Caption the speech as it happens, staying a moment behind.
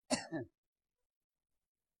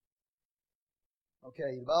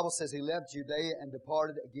Okay, the Bible says he left Judea and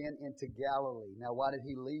departed again into Galilee. Now, why did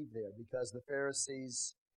he leave there? Because the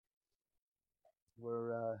Pharisees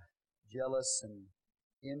were jealous and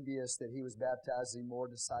envious that he was baptizing more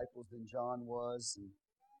disciples than John was, and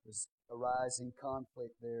was a rising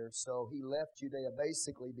conflict there. So he left Judea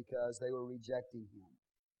basically because they were rejecting him.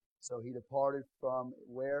 So he departed from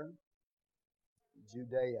where?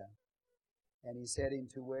 Judea. And he's heading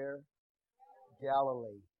to where?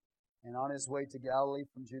 Galilee. And on his way to Galilee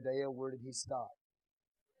from Judea, where did he stop?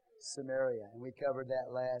 Samaria. And we covered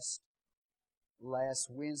that last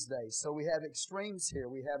Wednesday. So we have extremes here.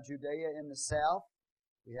 We have Judea in the south.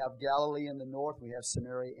 We have Galilee in the north. We have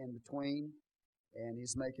Samaria in between. And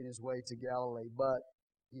he's making his way to Galilee. But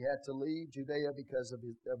he had to leave Judea because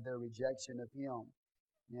of their rejection of him.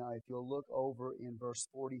 Now, if you'll look over in verse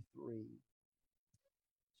 43,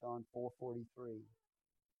 John 4:43.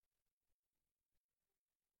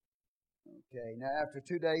 Okay, now after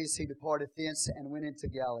 2 days he departed thence and went into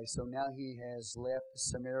Galilee. So now he has left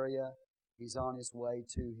Samaria. He's on his way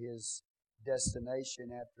to his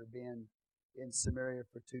destination after being in Samaria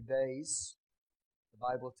for 2 days. The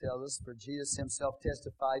Bible tells us, for Jesus himself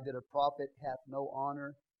testified that a prophet hath no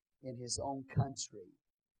honor in his own country.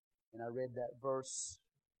 And I read that verse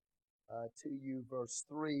to you, verse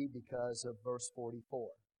 3, because of verse 44.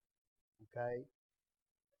 Okay?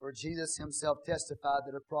 For Jesus himself testified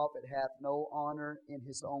that a prophet hath no honor in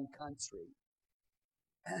his own country.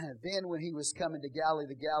 Then when he was coming to Galilee,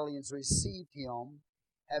 the Galileans received him,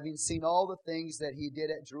 having seen all the things that he did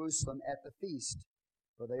at Jerusalem at the feast.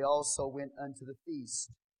 For they also went unto the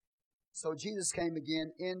feast. So Jesus came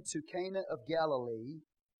again into Cana of Galilee.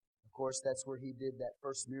 Of course, that's where he did that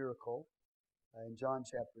first miracle in John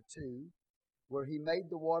chapter 2, where he made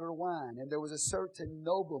the water wine. And there was a certain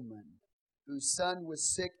nobleman whose son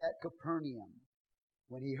was sick at Capernaum.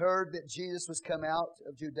 When he heard that Jesus was come out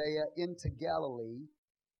of Judea into Galilee,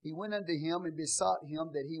 he went unto him and besought him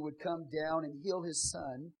that he would come down and heal his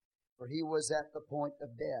son, for he was at the point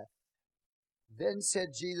of death. Then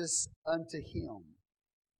said Jesus unto him,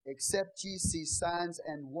 Except ye see signs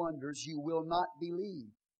and wonders, you will not believe.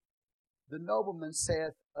 The nobleman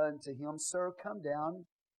saith unto him, Sir, come down,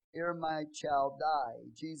 ere my child die.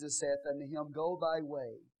 Jesus saith unto him, Go thy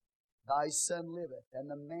way, thy son liveth. And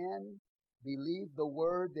the man believed the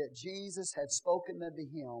word that Jesus had spoken unto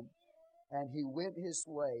him, and he went his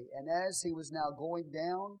way. And as he was now going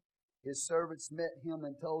down, his servants met him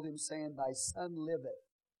and told him, saying, Thy son liveth.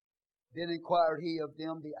 Then inquired he of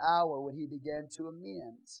them the hour when he began to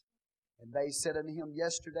amend. And they said unto him,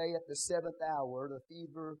 Yesterday at the 7th hour the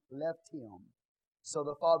fever left him. So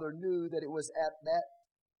the father knew that it was at that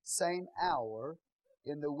same hour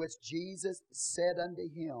in the which Jesus said unto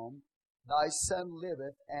him, Thy son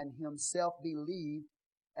liveth, and himself believed,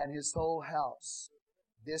 and his whole house.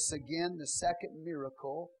 This again, the second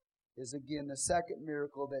miracle, is again the second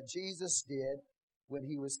miracle that Jesus did when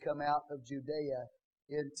he was come out of Judea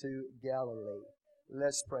into Galilee.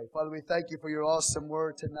 Let's pray. Father, we thank you for your awesome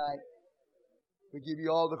word tonight. We give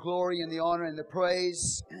you all the glory and the honor and the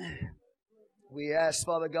praise. We ask,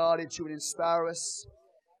 Father God, that you would inspire us.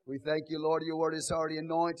 We thank you, Lord, your word is already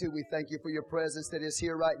anointed. We thank you for your presence that is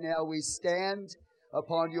here right now. We stand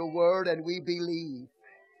upon your word and we believe.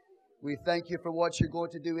 We thank you for what you're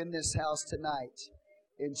going to do in this house tonight.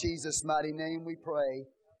 In Jesus' mighty name we pray.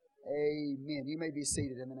 Amen. You may be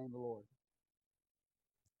seated in the name of the Lord.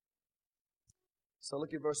 So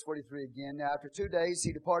look at verse 43 again. Now after 2 days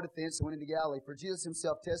he departed thence and went into Galilee. For Jesus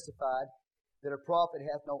himself testified that a prophet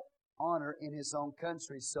hath no honor in his own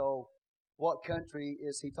country. So what country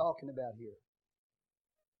is he talking about here?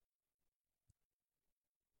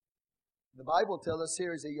 The Bible tells us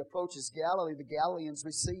here as he approaches Galilee, the Galileans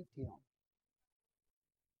received him.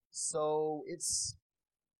 So it's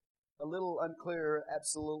a little unclear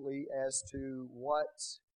absolutely as to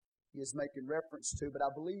what he is making reference to, but I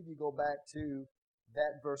believe you go back to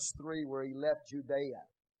that verse 3 where he left Judea.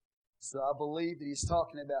 So I believe that he's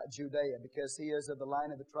talking about Judea because he is of the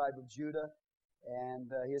line of the tribe of Judah, and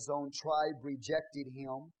his own tribe rejected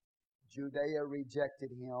him. Judea rejected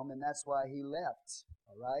him, and that's why he left,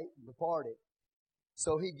 all right, departed.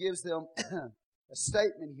 So he gives them a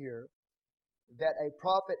statement here that a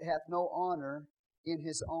prophet hath no honor in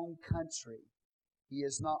his own country. He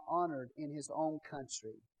is not honored in his own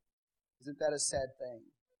country. Isn't that a sad thing?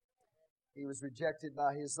 He was rejected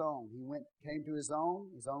by his own. He came to his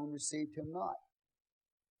own received him not.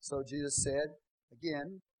 So Jesus said,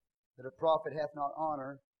 again, that a prophet hath not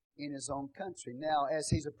honor in his own country. Now, as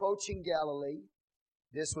he's approaching Galilee,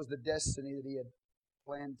 this was the destiny that he had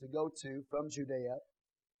planned to go to from Judea.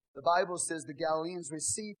 The Bible says the Galileans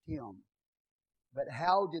received him. But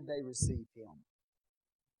how did they receive Him?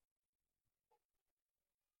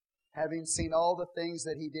 Having seen all the things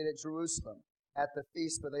that He did at Jerusalem, at the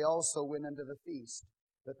feast, for they also went unto the feast.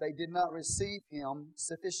 But they did not receive Him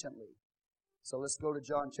sufficiently. So let's go to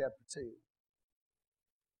John chapter 2.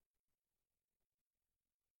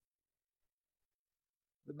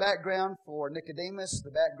 The background for Nicodemus,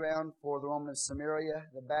 the background for the woman of Samaria,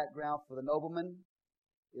 the background for the nobleman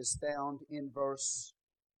is found in verse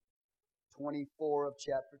 24 of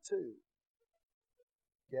chapter 2.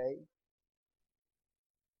 Okay?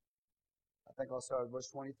 I think I'll start at verse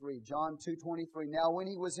 23. John 2:23. Now when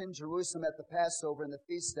He was in Jerusalem at the Passover and the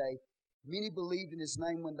feast day, many believed in His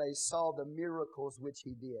name when they saw the miracles which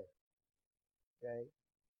He did. Okay?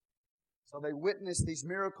 So they witnessed these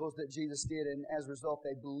miracles that Jesus did, and as a result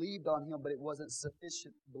they believed on Him, but it wasn't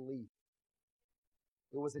sufficient belief.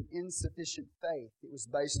 It was an insufficient faith. It was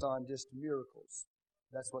based on just miracles.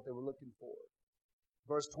 That's what they were looking for.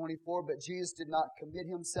 Verse 24, but Jesus did not commit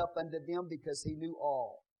Himself unto them because He knew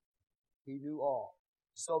all. He knew all.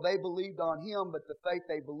 So they believed on Him, but the faith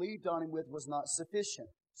they believed on Him with was not sufficient.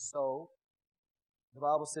 So the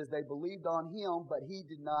Bible says they believed on Him, but He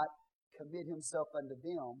did not commit Himself unto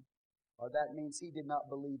them, or that means He did not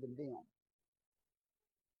believe in them.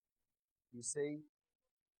 You see?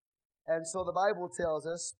 And so the Bible tells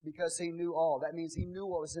us, because He knew all, that means He knew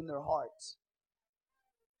what was in their hearts.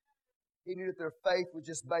 He knew that their faith was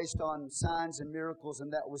just based on signs and miracles,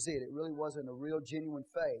 and that was it. It really wasn't a real, genuine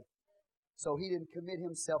faith. So He didn't commit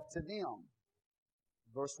Himself to them.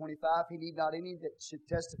 Verse 25, He need not any that should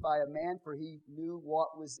testify of man, for He knew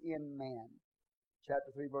what was in man.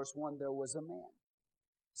 Chapter 3, verse 1, there was a man.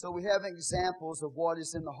 So we have examples of what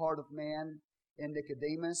is in the heart of man in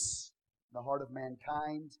Nicodemus, the heart of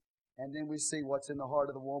mankind, and then we see what's in the heart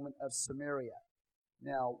of the woman of Samaria.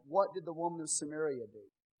 Now, what did the woman of Samaria do?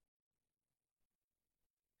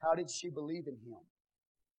 How did she believe in Him?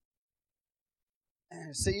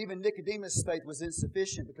 See, even Nicodemus' faith was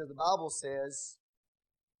insufficient because the Bible says,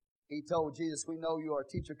 he told Jesus, we know you are a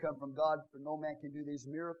teacher come from God, for no man can do these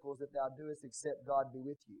miracles that thou doest except God be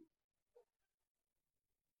with you.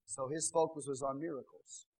 So his focus was on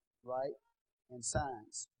miracles, right? And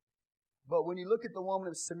signs. But when you look at the woman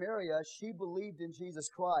of Samaria, she believed in Jesus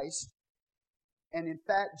Christ. And in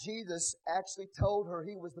fact, Jesus actually told her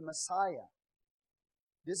He was the Messiah.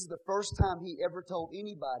 This is the first time He ever told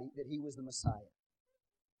anybody that He was the Messiah.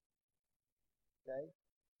 Okay?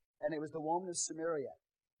 And it was the woman of Samaria.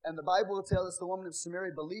 And the Bible will tell us the woman of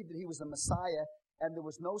Samaria believed that He was the Messiah, and there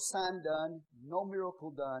was no sign done, no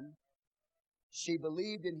miracle done. She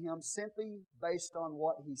believed in Him simply based on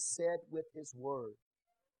what He said with His Word.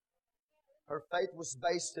 Her faith was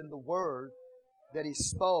based in the Word that He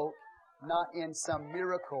spoke, not in some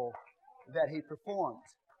miracle that He performed.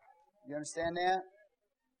 You understand that?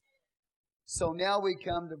 So now we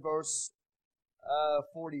come to verse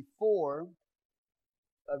 44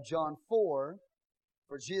 of John 4.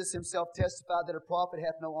 For Jesus Himself testified that a prophet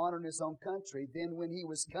hath no honor in his own country. Then when He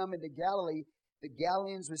was come into Galilee, the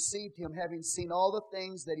Galileans received Him, having seen all the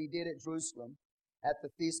things that He did at Jerusalem at the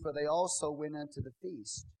feast, for they also went unto the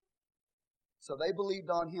feast. So they believed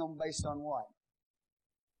on Him based on what?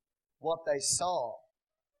 What they saw.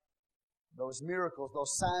 Those miracles,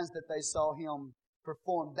 those signs that they saw Him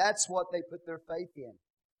perform. That's what they put their faith in.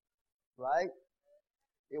 Right?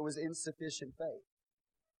 It was insufficient faith.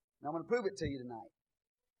 Now I'm going to prove it to you tonight.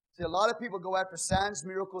 See, a lot of people go after signs,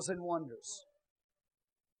 miracles, and wonders.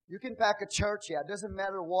 You can pack a church, yeah. It doesn't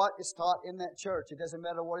matter what is taught in that church. It doesn't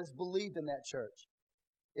matter what is believed in that church.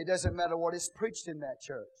 It doesn't matter what is preached in that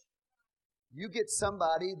church. You get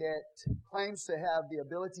somebody that claims to have the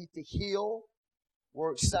ability to heal,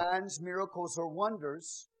 work signs, miracles, or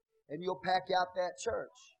wonders, and you'll pack out that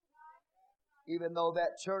church. Even though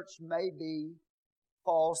that church may be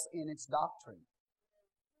false in its doctrine.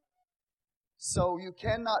 So you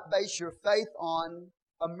cannot base your faith on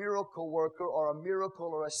a miracle worker or a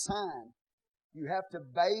miracle or a sign. You have to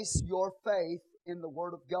base your faith in the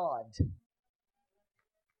Word of God.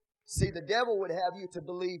 See, the devil would have you to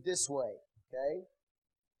believe this way, okay?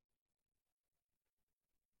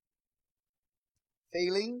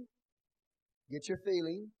 Feeling, get your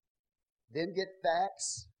feeling, then get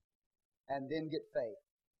facts, and then get faith.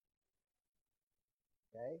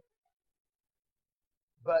 Okay?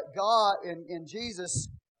 But God, in Jesus,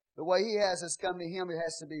 the way He has us come to Him, it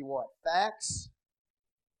has to be what? Facts,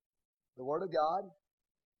 the Word of God.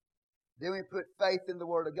 Then we put faith in the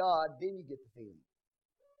Word of God, then you get the feeling.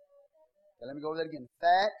 Okay, let me go over that again.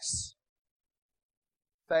 Facts,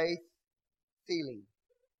 faith, feeling.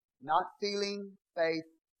 Not feeling, faith,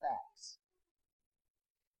 facts.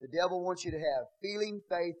 The devil wants you to have feeling,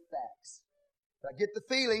 faith, facts. If I get the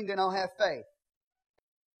feeling, then I'll have faith.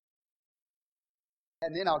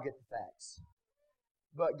 And then I'll get the facts.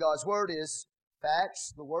 But God's Word is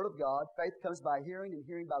facts, the Word of God. Faith comes by hearing, and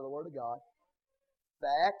hearing by the Word of God.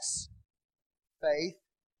 Facts, faith,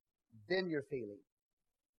 then your feeling.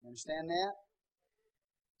 You understand that?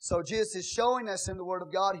 So Jesus is showing us in the Word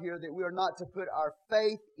of God here that we are not to put our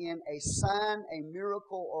faith in a sign, a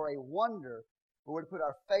miracle, or a wonder, but we're to put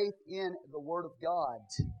our faith in the Word of God.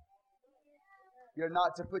 You're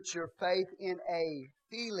not to put your faith in a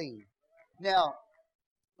feeling. Now,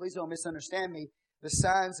 please don't misunderstand me. The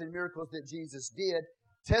signs and miracles that Jesus did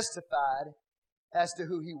testified as to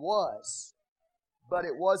who He was. But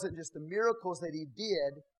it wasn't just the miracles that He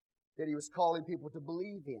did that He was calling people to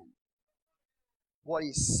believe in. What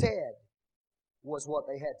He said was what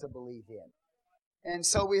they had to believe in. And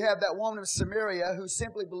so we have that woman of Samaria who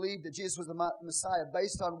simply believed that Jesus was the Messiah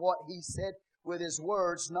based on what He said with His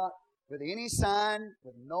words, not with any sign,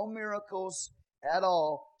 with no miracles at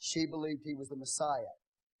all. She believed He was the Messiah.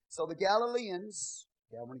 So the Galileans,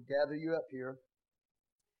 I want to gather you up here.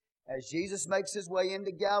 As Jesus makes His way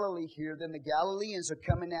into Galilee here, then the Galileans are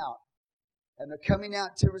coming out. And they're coming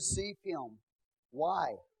out to receive Him.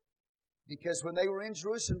 Why? Because when they were in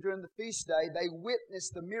Jerusalem during the feast day, they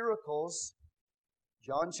witnessed the miracles.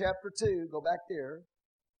 John chapter 2, go back there,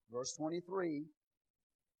 verse 23.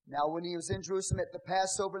 Now when He was in Jerusalem at the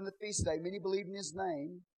Passover and the feast day, many believed in His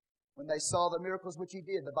name when they saw the miracles which He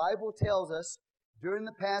did. The Bible tells us during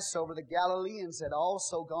the Passover, the Galileans had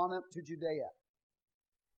also gone up to Judea.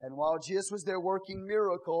 And while Jesus was there working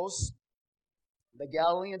miracles, the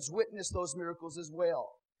Galileans witnessed those miracles as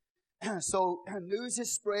well. So news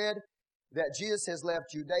is spread that Jesus has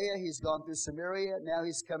left Judea. He's gone through Samaria. Now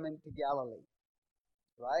He's coming to Galilee.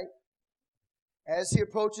 Right? As He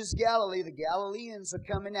approaches Galilee, the Galileans are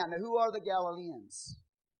coming out. Now, who are the Galileans?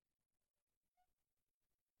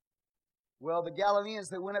 Well, the Galileans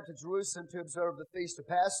that went up to Jerusalem to observe the feast of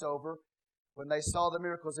Passover, when they saw the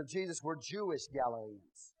miracles of Jesus, were Jewish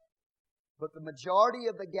Galileans. But the majority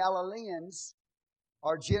of the Galileans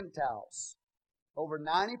are Gentiles. Over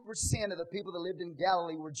 90% of the people that lived in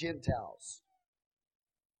Galilee were Gentiles.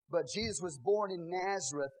 But Jesus was born in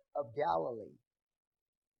Nazareth of Galilee.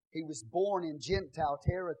 He was born in Gentile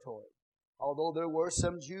territory, although there were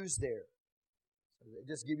some Jews there. So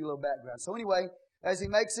just to give you a little background. So anyway, as He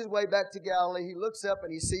makes His way back to Galilee, He looks up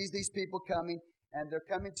and He sees these people coming, and they're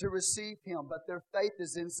coming to receive Him, but their faith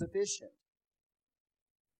is insufficient.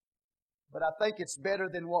 But I think it's better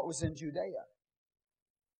than what was in Judea.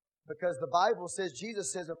 Because the Bible says,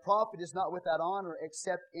 Jesus says, a prophet is not without honor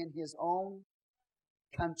except in his own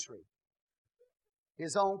country.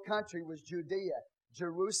 His own country was Judea,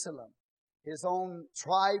 Jerusalem. His own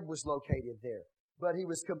tribe was located there. But He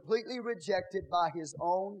was completely rejected by His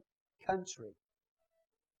own country.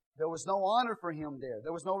 There was no honor for Him there.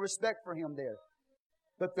 There was no respect for Him there.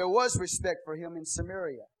 But there was respect for Him in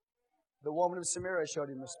Samaria. The woman of Samaria showed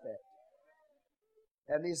Him respect.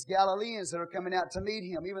 And these Galileans that are coming out to meet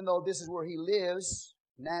Him, even though this is where He lives,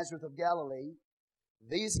 Nazareth of Galilee,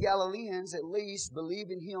 these Galileans at least believe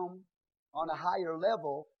in Him on a higher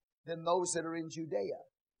level than those that are in Judea.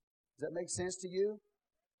 Does that make sense to you?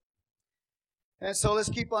 And so let's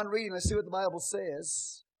keep on reading. Let's see what the Bible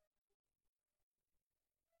says.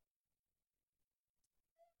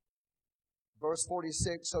 Verse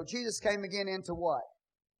 46. So Jesus came again into what?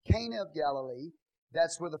 Cana of Galilee.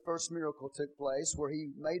 That's where the first miracle took place, where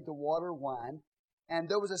He made the water wine. And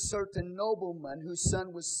there was a certain nobleman whose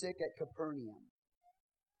son was sick at Capernaum.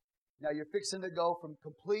 Now you're fixing to go from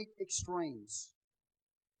complete extremes.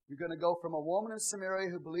 You're going to go from a woman of Samaria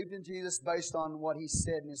who believed in Jesus based on what He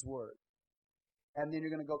said in His Word. And then you're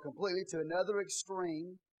going to go completely to another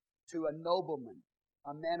extreme, to a nobleman,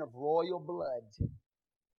 a man of royal blood.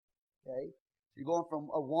 Okay? You're going from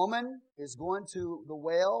a woman is going to the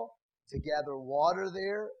well to gather water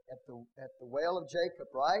there at the well of Jacob,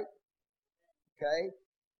 right? Okay?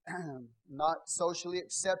 Not socially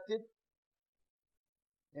accepted.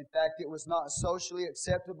 In fact, it was not socially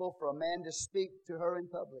acceptable for a man to speak to her in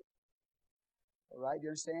public. All right, do you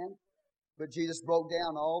understand? But Jesus broke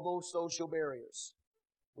down all those social barriers.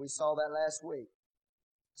 We saw that last week.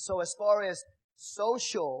 So as far as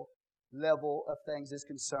social level of things is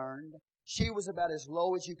concerned, she was about as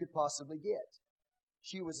low as you could possibly get.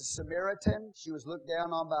 She was a Samaritan. She was looked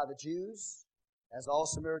down on by the Jews, as all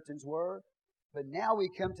Samaritans were. But now we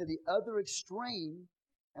come to the other extreme,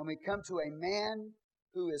 and we come to a man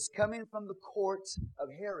who is coming from the court of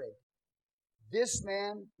Herod. This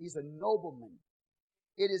man, he's a nobleman.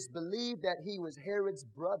 It is believed that he was Herod's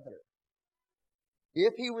brother.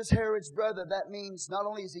 If he was Herod's brother, that means not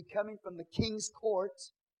only is he coming from the king's court,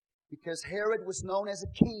 because Herod was known as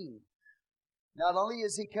a king. Not only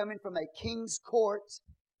is he coming from a king's court,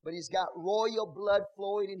 but he's got royal blood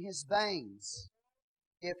flowing in his veins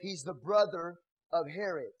if he's the brother of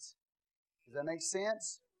Herod. Does that make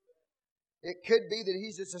sense? It could be that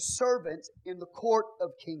he's just a servant in the court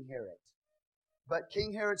of King Herod. But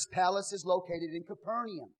King Herod's palace is located in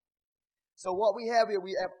Capernaum. So what we have here,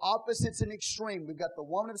 we have opposites and extreme. We've got the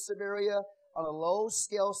woman of Samaria on a low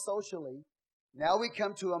scale socially. Now we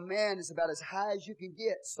come to a man that's about as high as you can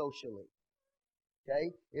get socially.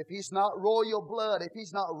 Okay? If he's not royal blood, if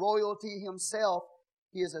he's not royalty himself,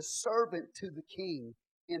 he is a servant to the king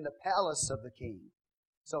in the palace of the king.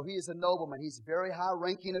 So he is a nobleman. He's a very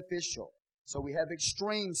high-ranking official. So we have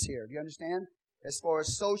extremes here. Do you understand? As far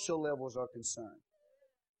as social levels are concerned.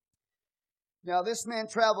 Now this man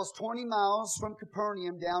travels 20 miles from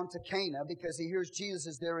Capernaum down to Cana because he hears Jesus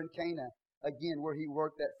is there in Cana again where he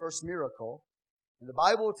worked that first miracle. And the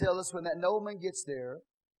Bible will tell us when that nobleman gets there,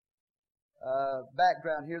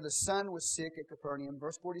 background here, the son was sick at Capernaum,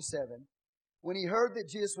 verse 47. When he heard that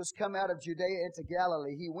Jesus was come out of Judea into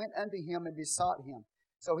Galilee, he went unto him and besought him.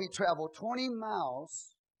 So he traveled 20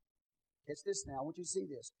 miles. Catch this now. I want you to see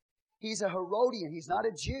this. He's a Herodian. He's not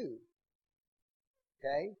a Jew.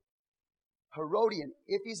 Okay? Herodian.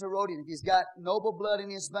 If he's Herodian, if he's got noble blood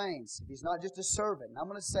in his veins, if he's not just a servant, and I'm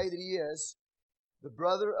going to say that he is the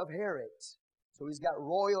brother of Herod. So he's got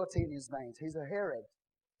royalty in his veins. He's a Herod.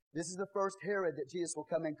 This is the first Herod that Jesus will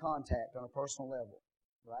come in contact on a personal level.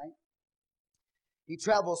 Right? He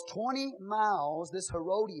travels 20 miles, this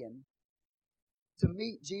Herodian, to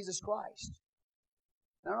meet Jesus Christ.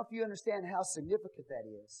 I don't know if you understand how significant that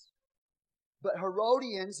is. But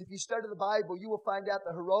Herodians, if you study the Bible, you will find out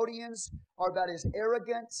the Herodians are about as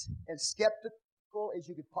arrogant and skeptical as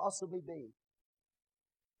you could possibly be.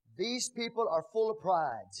 These people are full of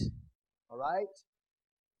pride. All right?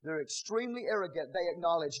 They're extremely arrogant. They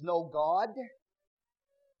acknowledge no God.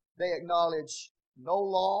 They acknowledge no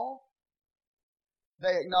law.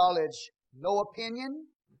 They acknowledge no opinion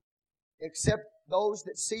except those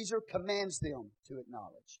that Caesar commands them to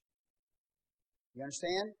acknowledge. You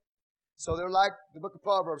understand? So they're like the book of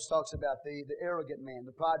Proverbs talks about the arrogant man,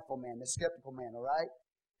 the prideful man, the skeptical man, all right?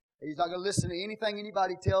 He's not going to listen to anything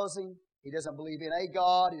anybody tells him. He doesn't believe in a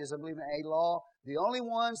God. He doesn't believe in a law. The only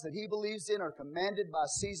ones that he believes in are commanded by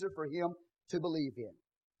Caesar for him to believe in.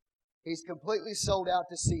 He's completely sold out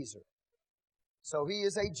to Caesar. So he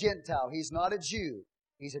is a Gentile. He's not a Jew.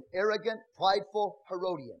 He's an arrogant, prideful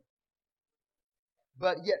Herodian.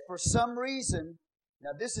 But yet for some reason,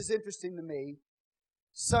 now this is interesting to me,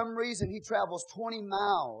 some reason he travels 20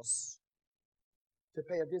 miles to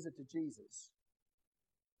pay a visit to Jesus.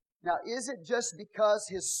 Now, is it just because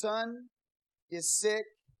his son is sick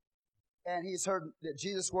and he's heard that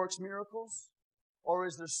Jesus works miracles? Or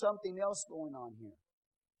is there something else going on here?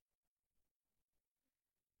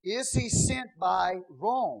 Is he sent by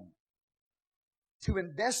Rome to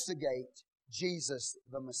investigate Jesus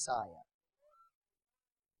the Messiah?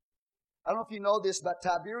 I don't know if you know this, but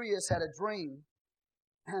Tiberius had a dream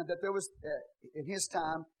that there was, in his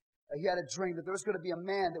time, he had a dream that there was going to be a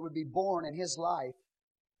man that would be born in his life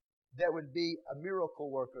that would be a miracle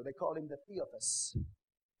worker. They called him the Theophus.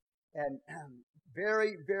 And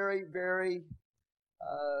very, very, very,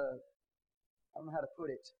 I don't know how to put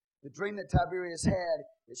it. The dream that Tiberius had,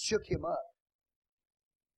 it shook him up.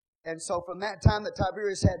 And so from that time that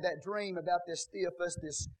Tiberius had that dream about this Theophus,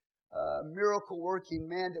 this miracle-working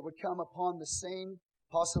man that would come upon the scene,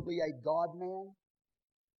 possibly a God-man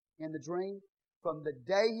in the dream, from the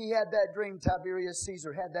day he had that dream, Tiberius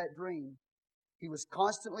Caesar had that dream, he was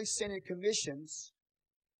constantly sending commissions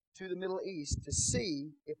to the Middle East to see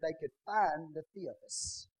if they could find the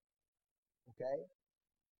Theophus. Okay?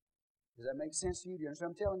 Does that make sense to you? Do you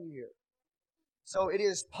understand what I'm telling you here? So it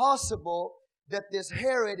is possible that this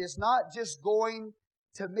Herod is not just going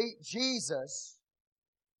to meet Jesus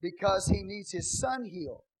because he needs his son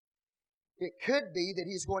healed. It could be that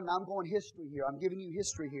he's going, I'm going history here. I'm giving you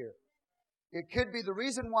history here. It could be the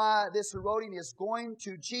reason why this Herodian is going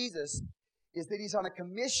to Jesus is that he's on a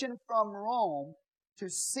commission from Rome to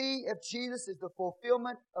see if Jesus is the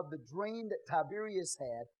fulfillment of the dream that Tiberius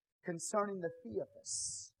had concerning the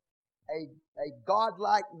Theophus, a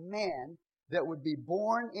godlike man that would be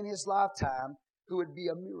born in his lifetime who would be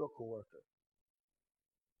a miracle worker.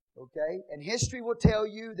 Okay? And history will tell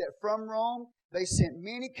you that from Rome, they sent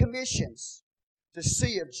many commissions to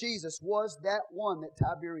see if Jesus was that one that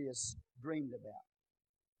Tiberius dreamed about.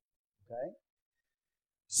 Okay?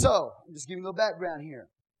 So, I'm just giving you a little background here.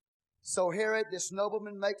 So Herod, this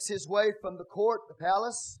nobleman, makes his way from the court, the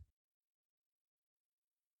palace.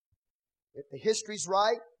 If the history's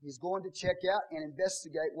right, he's going to check out and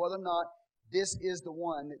investigate whether or not this is the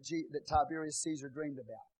one that Tiberius Caesar dreamed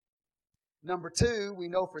about. Number two, we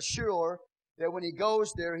know for sure that when he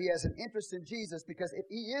goes there, he has an interest in Jesus, because if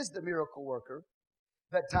he is the miracle worker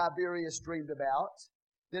that Tiberius dreamed about,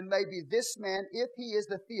 then maybe this man, if he is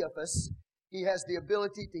the Theophus, he has the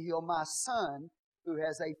ability to heal my son who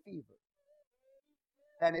has a fever.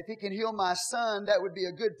 And if he can heal my son, that would be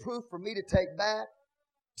a good proof for me to take back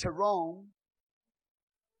to Rome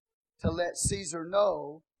to let Caesar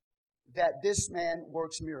know that this man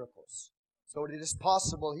works miracles. So it is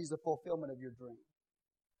possible he's the fulfillment of your dream.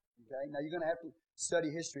 Okay? Now you're going to have to study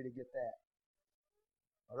history to get that.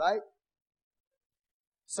 All right?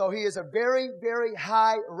 So he is a very, very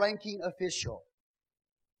high-ranking official.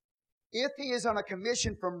 If he is on a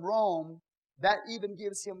commission from Rome, that even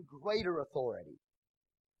gives him greater authority.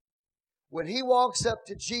 When he walks up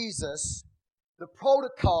to Jesus, the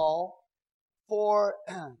protocol for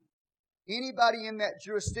anybody in that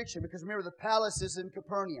jurisdiction, because remember the palace is in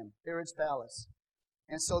Capernaum, Herod's palace.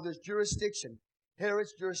 And so there's jurisdiction.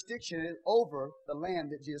 Herod's jurisdiction is over the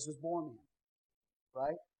land that Jesus was born in.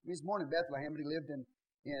 Right? He was born in Bethlehem, but he lived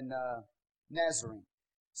in Nazarene.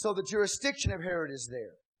 So the jurisdiction of Herod is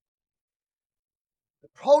there. The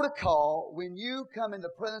protocol, when you come in the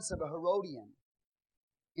presence of a Herodian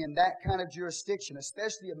in that kind of jurisdiction,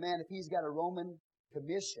 especially a man if he's got a Roman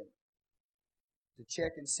commission to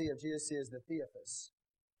check and see if Jesus is the Theophus,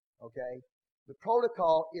 okay? The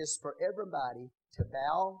protocol is for everybody to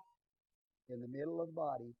bow in the middle of the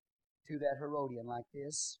body to that Herodian like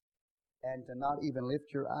this, and to not even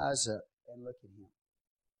lift your eyes up and look at him.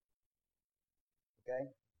 Okay?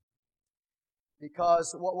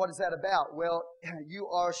 Because what is that about? Well, you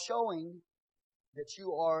are showing that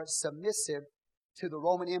you are submissive to the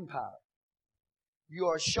Roman Empire. You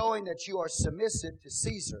are showing that you are submissive to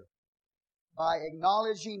Caesar by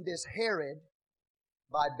acknowledging this Herod,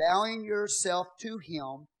 by bowing yourself to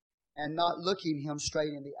him and not looking him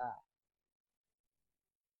straight in the eye.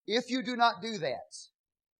 If you do not do that,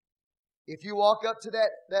 if you walk up to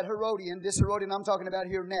that Herodian, this Herodian I'm talking about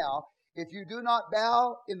here now, if you do not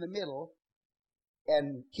bow in the middle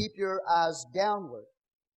and keep your eyes downward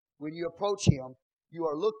when you approach him, you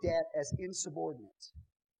are looked at as insubordinate.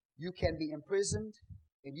 You can be imprisoned,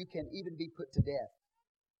 and you can even be put to death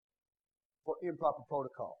for improper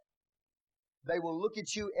protocol. They will look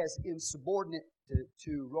at you as insubordinate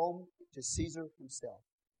to Rome, to Caesar himself.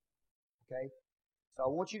 Okay? So I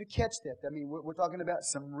want you to catch that. I mean, we're talking about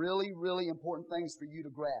some really, really important things for you to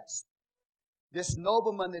grasp. This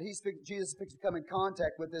nobleman that Jesus fixed to come in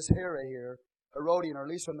contact with, this Herod here, Herodian, or at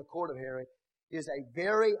least from the court of Herod, is a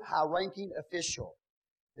very high-ranking official.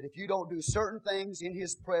 That if you don't do certain things in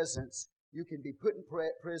his presence, you can be put in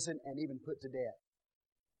prison and even put to death.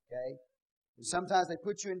 Okay? And sometimes they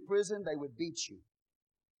put you in prison, they would beat you.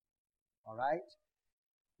 All right?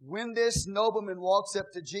 When this nobleman walks up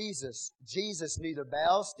to Jesus, Jesus neither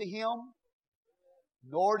bows to him,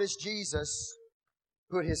 nor does Jesus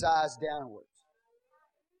put his eyes downwards.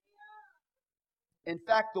 In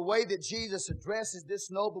fact, the way that Jesus addresses this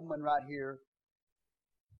nobleman right here,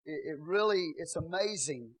 it's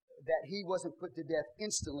amazing that he wasn't put to death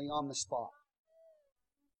instantly on the spot.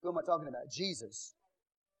 Who am I talking about? Jesus.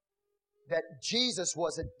 That Jesus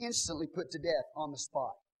wasn't instantly put to death on the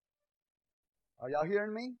spot. Are y'all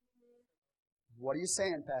hearing me? What are you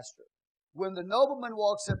saying, Pastor? When the nobleman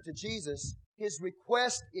walks up to Jesus, his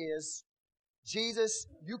request is, Jesus,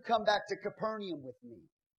 you come back to Capernaum with me.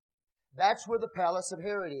 That's where the palace of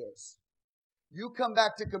Herod is. You come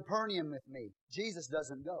back to Capernaum with me. Jesus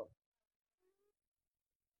doesn't go.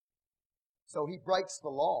 So he breaks the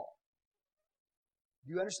law.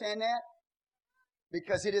 Do you understand that?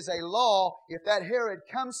 Because it is a law, if that Herod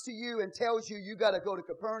comes to you and tells you you got to go to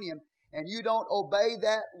Capernaum and you don't obey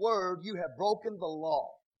that word, you have broken the law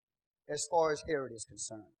as far as Herod is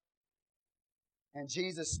concerned. And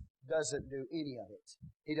Jesus doesn't do any of it.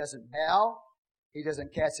 He doesn't bow. He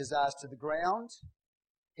doesn't cast his eyes to the ground.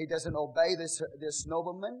 He doesn't obey this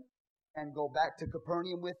nobleman and go back to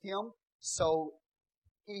Capernaum with him. So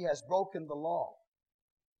he has broken the law.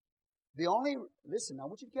 Listen, I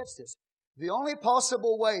want you to catch this. The only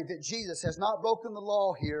possible way that Jesus has not broken the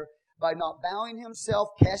law here, by not bowing himself,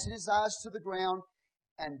 casting his eyes to the ground,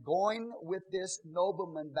 and going with this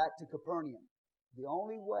nobleman back to Capernaum, the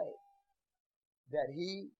only way that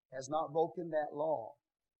he has not broken that law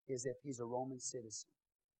is if he's a Roman citizen.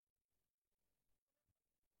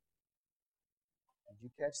 Did you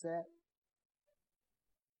catch that?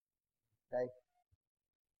 Okay.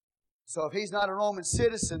 So if he's not a Roman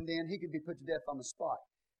citizen, then he could be put to death on the spot.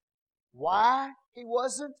 Why he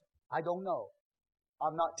wasn't, I don't know.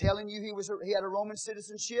 I'm not telling you he had a Roman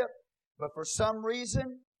citizenship, but for some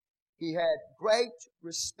reason, he had great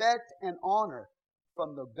respect and honor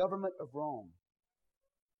from the government of Rome,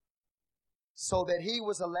 so that he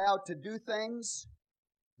was allowed to do things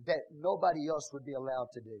that nobody else would be allowed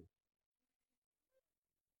to do.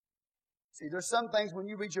 See, there's some things when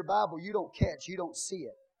you read your Bible you don't catch, you don't see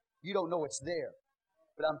it. You don't know it's there.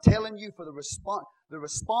 But I'm telling you, for the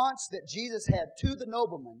response that Jesus had to the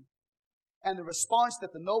nobleman and the response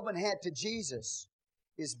that the nobleman had to Jesus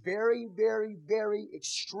is very, very, very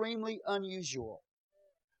extremely unusual,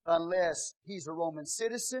 unless he's a Roman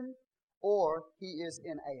citizen or he is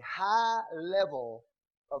in a high level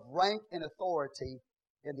of rank and authority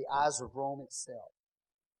in the eyes of Rome itself.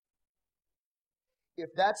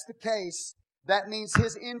 If that's the case, that means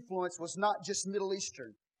his influence was not just Middle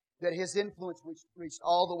Eastern, that his influence reached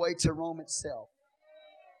all the way to Rome itself.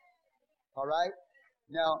 All right?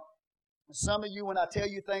 Now, some of you, when I tell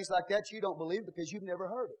you things like that, you don't believe because you've never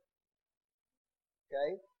heard it.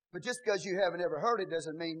 Okay? But just because you haven't ever heard it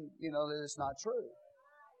doesn't mean, that it's not true.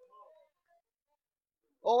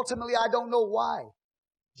 Ultimately, I don't know why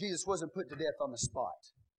Jesus wasn't put to death on the spot.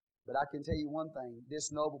 But I can tell you one thing.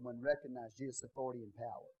 This nobleman recognized Jesus' authority and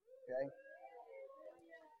power. Okay?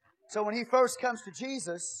 So when he first comes to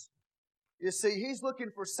Jesus, you see, he's looking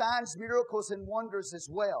for signs, miracles, and wonders as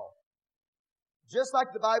well. Just like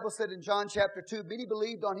the Bible said in John chapter 2, many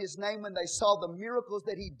believed on His name when they saw the miracles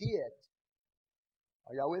that He did.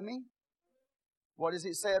 Are y'all with me? What does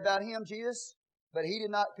it say about Him, Jesus? But He did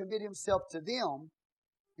not commit Himself to them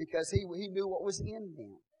because He knew what was in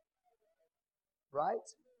them. Right?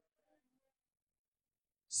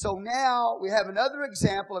 So now we have another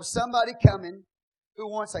example of somebody coming who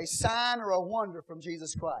wants a sign or a wonder from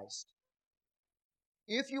Jesus Christ.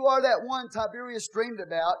 If you are that one Tiberius dreamed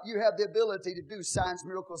about, you have the ability to do signs,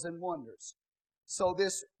 miracles, and wonders. So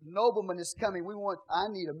this nobleman is coming. I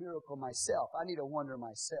need a miracle myself. I need a wonder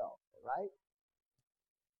myself. Right?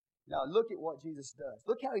 Now look at what Jesus does.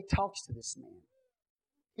 Look how He talks to this man.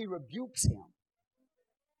 He rebukes him.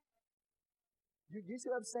 You see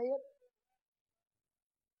what I'm saying?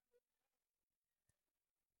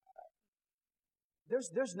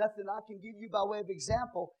 There's nothing I can give you by way of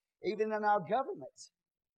example, even in our government.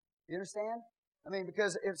 You understand? I mean,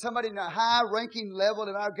 because if somebody in a high-ranking level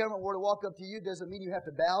in our government were to walk up to you, doesn't mean you have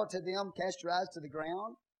to bow to them, cast your eyes to the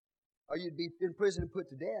ground, or you'd be in prison and put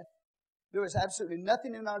to death. There is absolutely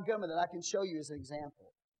nothing in our government that I can show you as an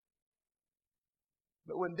example.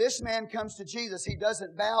 But when this man comes to Jesus, he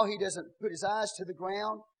doesn't bow, he doesn't put his eyes to the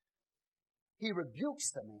ground. He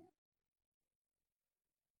rebukes the man.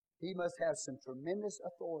 He must have some tremendous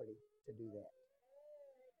authority to do that.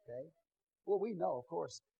 Okay? Well, we know, of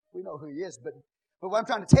course. We know who He is. But what I'm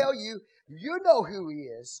trying to tell you, you know who He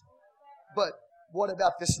is. But what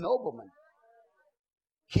about this nobleman?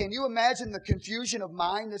 Can you imagine the confusion of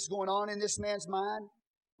mind that's going on in this man's mind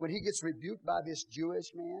when he gets rebuked by this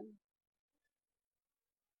Jewish man?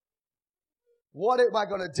 What am I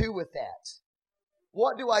going to do with that?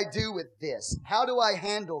 What do I do with this? How do I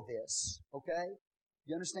handle this? Okay?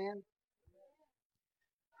 You understand?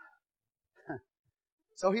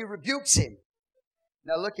 So he rebukes him.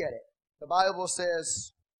 Now look at it. The Bible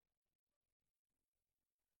says,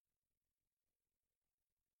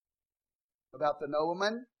 about the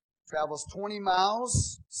nobleman, travels 20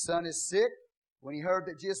 miles, son is sick. When he heard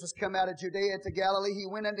that Jesus was come out of Judea to Galilee, he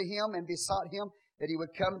went unto him and besought him that he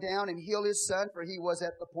would come down and heal his son, for he was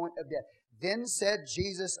at the point of death. Then said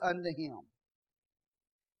Jesus unto him,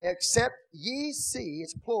 except ye see,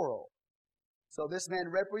 it's plural. So this man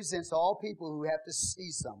represents all people who have to see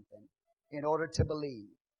something in order to believe.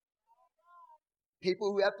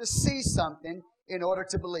 People who have to see something in order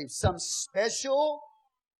to believe. Some special,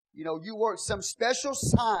 you work some special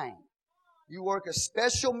sign. You work a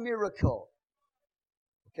special miracle.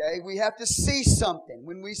 Okay? We have to see something.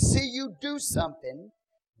 When we see you do something,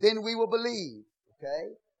 then we will believe.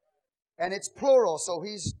 Okay? And it's plural. So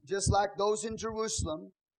he's just like those in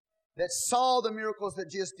Jerusalem that saw the miracles that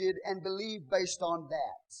Jesus did and believed based on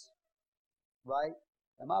that. Right?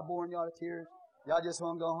 Am I boring y'all to tears? Y'all just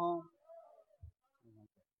want to go home?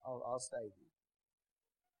 I'll stay here.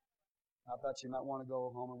 I thought you might want to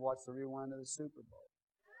go home and watch the rewind of the Super Bowl.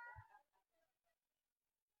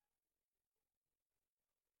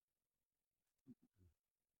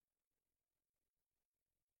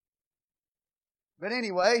 But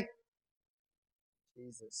anyway,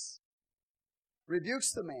 Jesus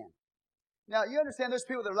rebukes the man. Now, you understand there's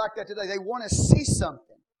people that are like that today. They want to see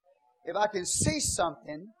something. If I can see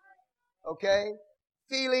something, Okay?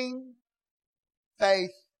 Feeling,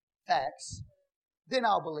 faith, facts. Then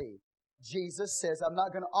I'll believe. Jesus says, I'm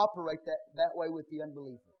not going to operate that way with the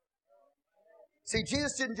unbeliever. See,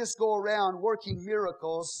 Jesus didn't just go around working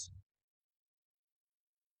miracles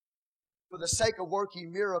for the sake of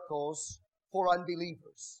working miracles for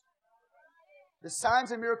unbelievers. The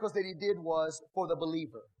signs and miracles that He did was for the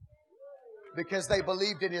believer, because they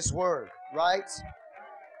believed in His Word, right?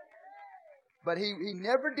 But He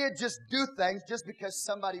never did just do things just because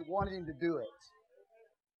somebody wanted Him to do it.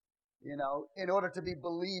 You know, in order to be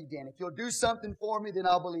believed in. If you'll do something for me, then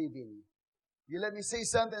I'll believe in you. You let me see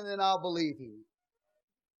something, then I'll believe in you.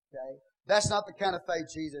 Okay? That's not the kind of faith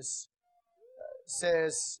Jesus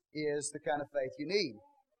says is the kind of faith you need.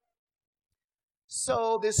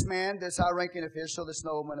 So this man, this high-ranking official, this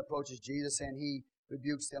nobleman, approaches Jesus and he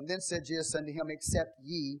rebukes them. Then said Jesus unto him, except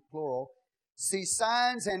ye, plural, see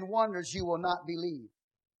signs and wonders, you will not believe.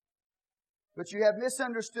 But you have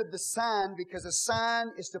misunderstood the sign, because a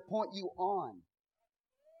sign is to point you on.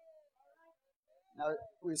 Now,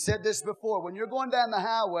 we've said this before. When you're going down the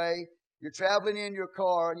highway, you're traveling in your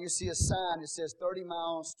car and you see a sign that says 30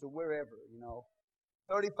 miles to wherever,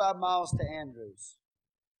 35 miles to Andrews.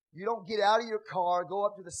 You don't get out of your car, go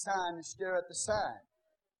up to the sign and stare at the sign.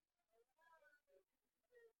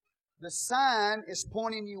 The sign is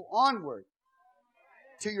pointing you onward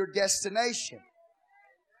to your destination.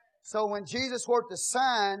 So when Jesus worked the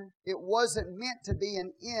sign, it wasn't meant to be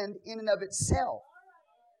an end in and of itself.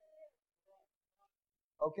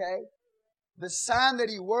 Okay? The sign that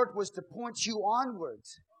He worked was to point you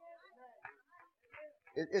onwards.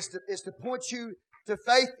 It's to point you to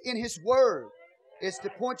faith in His Word. It's to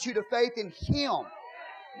point you to faith in Him.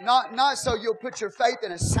 Not so you'll put your faith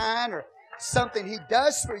in a sign or something He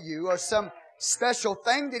does for you or some special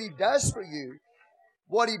thing that He does for you.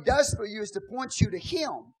 What He does for you is to point you to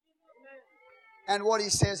Him and what He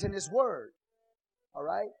says in His Word. All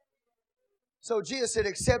right? So Jesus said,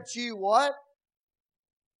 except you what?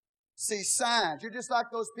 See signs. You're just like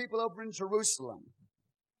those people over in Jerusalem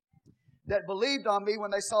that believed on me when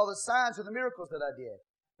they saw the signs and the miracles that I did.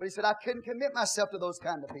 But He said, I couldn't commit myself to those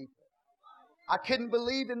kind of people. I couldn't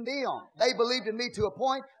believe in them. They believed in me to a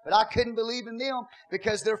point, but I couldn't believe in them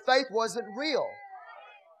because their faith wasn't real.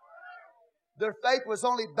 Their faith was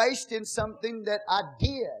only based in something that I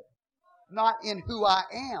did, not in who I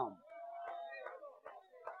am.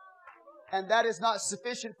 And that is not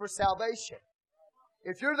sufficient for salvation.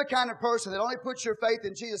 If you're the kind of person that only puts your faith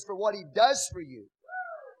in Jesus for what He does for you,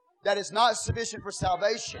 that is not sufficient for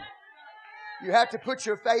salvation. You have to put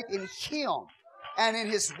your faith in Him and in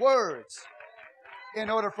His words in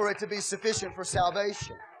order for it to be sufficient for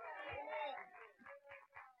salvation.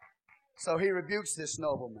 So He rebukes this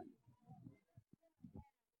nobleman.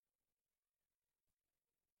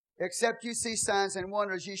 Except you see signs and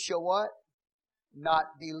wonders, ye shall what? Not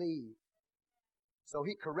believe. So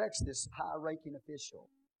He corrects this high-ranking official.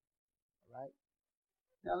 All right?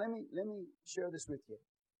 Now let me share this with you.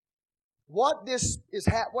 What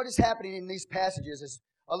is happening in these passages is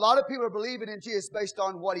a lot of people are believing in Jesus based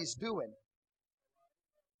on what He's doing.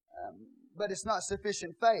 But it's not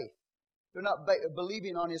sufficient faith. They're not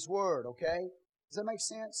believing on His Word, okay? Does that make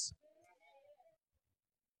sense?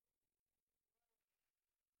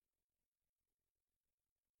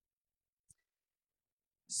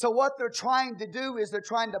 So what they're trying to do is they're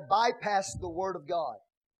trying to bypass the Word of God.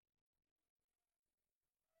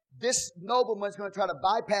 This nobleman's going to try to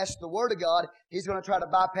bypass the Word of God. He's going to try to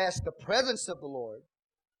bypass the presence of the Lord.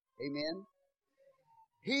 Amen.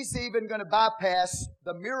 He's even going to bypass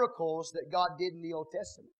the miracles that God did in the Old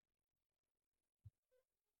Testament.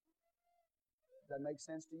 Does that make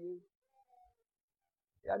sense to you?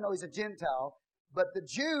 Yeah, I know he's a Gentile, but the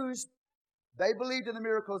Jews, they believed in the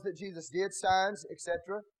miracles that Jesus did, signs,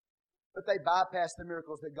 etc., but they bypassed the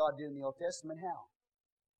miracles that God did in the Old Testament. How?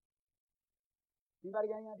 Anybody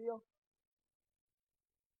got any idea?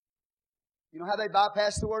 You know how they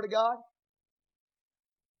bypassed the Word of God?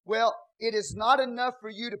 Well, it is not enough for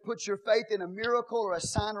you to put your faith in a miracle or a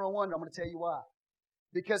sign or a wonder. I'm going to tell you why.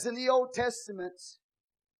 Because in the Old Testament,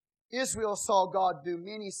 Israel saw God do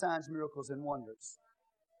many signs, miracles, and wonders.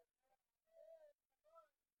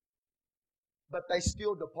 But they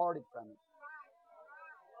still departed from Him.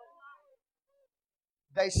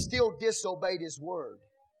 They still disobeyed His Word.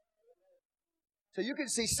 So you can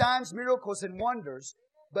see signs, miracles, and wonders,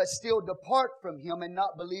 but still depart from Him and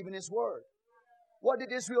not believe in His Word. What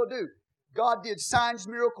did Israel do? God did signs,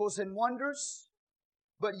 miracles, and wonders,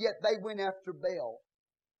 but yet they went after Baal.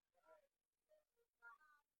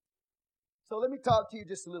 So let me talk to you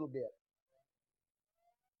just a little bit.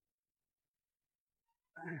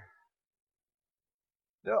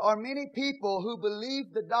 There are many people who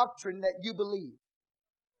believe the doctrine that you believe.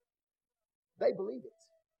 They believe it.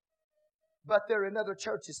 But they're in other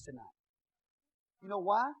churches tonight. You know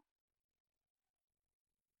why?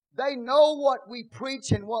 They know what we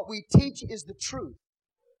preach and what we teach is the truth.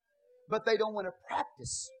 But they don't want to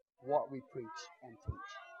practice what we preach and teach.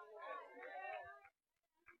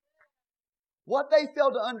 What they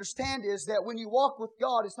fail to understand is that when you walk with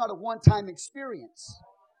God, it's not a one-time experience.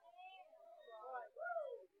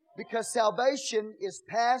 Because salvation is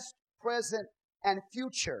past, present, and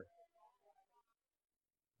future.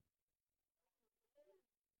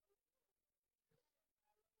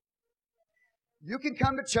 You can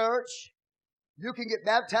come to church. You can get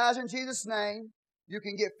baptized in Jesus' name. You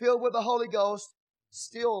can get filled with the Holy Ghost,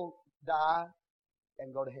 still die,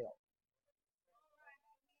 and go to hell.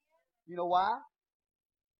 You know why?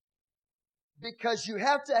 Because you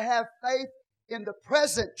have to have faith in the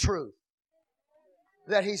present truth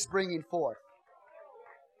that He's bringing forth.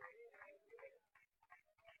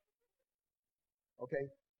 Okay,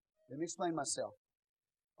 let me explain myself.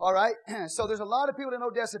 All right, so there's a lot of people in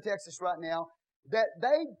Odessa, Texas right now that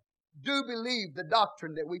they do believe the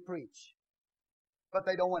doctrine that we preach, but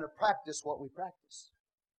they don't want to practice what we practice.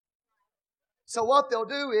 So what they'll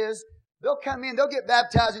do is they'll come in, they'll get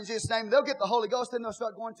baptized in Jesus' name, they'll get the Holy Ghost, then they'll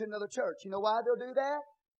start going to another church. You know why they'll do that?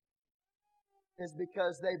 It's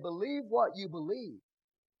because they believe what you believe,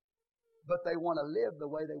 but they want to live the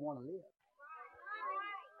way they want to live.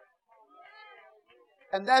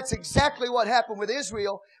 And that's exactly what happened with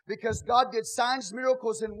Israel, because God did signs,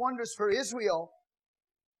 miracles, and wonders for Israel.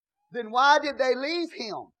 Then why did they leave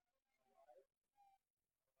Him?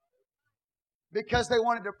 Because they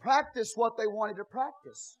wanted to practice what they wanted to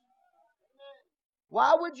practice.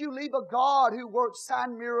 Why would you leave a God who works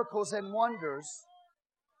sign, miracles, and wonders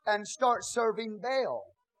and start serving Baal?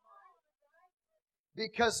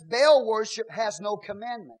 Because Baal worship has no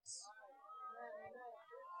commandments.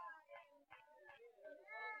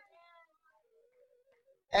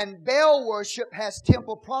 And Baal worship has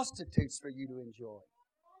temple prostitutes for you to enjoy.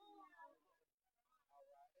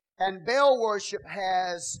 And Baal worship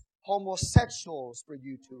has homosexuals for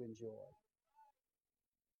you to enjoy,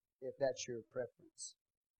 if that's your preference.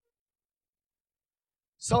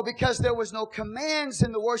 So because there was no commands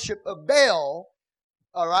in the worship of Baal,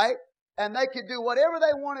 all right, and they could do whatever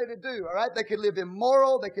they wanted to do, all right, they could live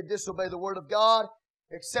immoral, they could disobey the Word of God,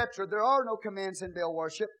 etc. There are no commands in Baal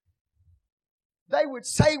worship. They would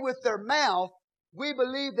say with their mouth, we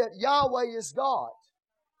believe that Yahweh is God.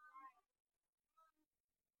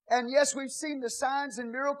 And yes, we've seen the signs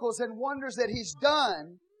and miracles and wonders that He's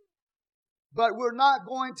done, but we're not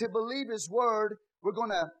going to believe His Word. We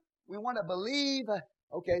want to believe,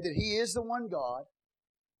 okay, that He is the one God.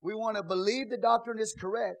 We want to believe the doctrine is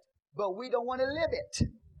correct, but we don't want to live it.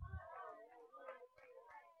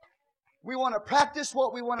 We want to practice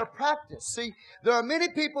what we want to practice. See, there are many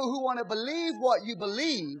people who want to believe what you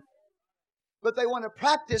believe, but they want to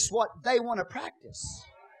practice what they want to practice.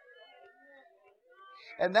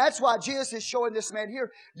 And that's why Jesus is showing this man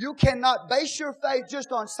here, you cannot base your faith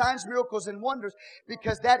just on signs, miracles, and wonders,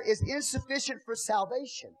 because that is insufficient for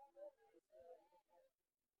salvation.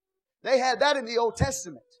 They had that in the Old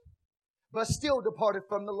Testament, but still departed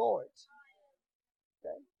from the Lord.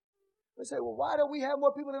 Okay? They say, well, why don't we have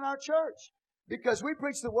more people in our church? Because we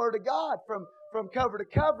preach the Word of God from cover to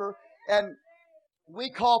cover, and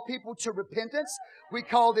we call people to repentance. We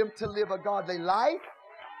call them to live a godly life,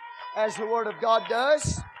 as the Word of God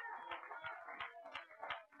does.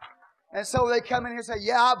 And so they come in here and say,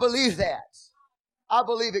 yeah, I believe that. I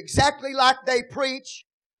believe exactly like they preach,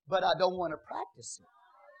 but I don't want to practice it.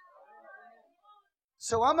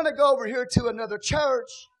 So I'm going to go over here to another church,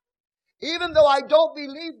 even though I don't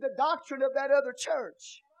believe the doctrine of that other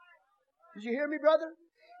church. Did you hear me, brother?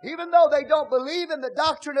 Even though they don't believe in the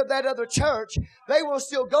doctrine of that other church, they will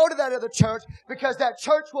still go to that other church because that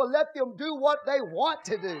church will let them do what they want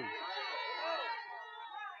to do.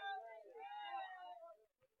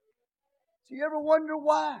 Do you ever wonder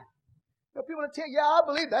why? You know, people will tell you, yeah, I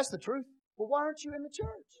believe that's the truth. Well, why aren't you in the church?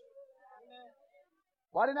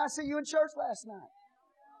 Why didn't I see you in church last night?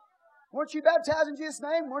 Weren't you baptized in Jesus'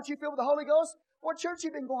 name? Weren't you filled with the Holy Ghost? What church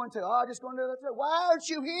you been going to? Oh, just going to the church. Why aren't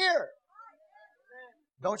you here?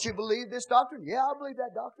 Don't you believe this doctrine? Yeah, I believe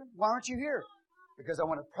that doctrine. Why aren't you here? Because I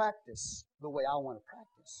want to practice the way I want to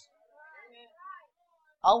practice.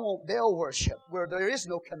 I want Baal worship where there is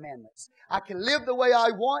no commandments. I can live the way I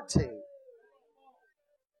want to.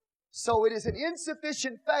 So it is an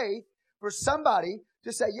insufficient faith for somebody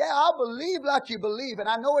to say, yeah, I believe like you believe, and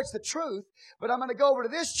I know it's the truth, but I'm going to go over to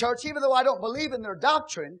this church even though I don't believe in their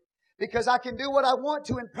doctrine, Because I can do what I want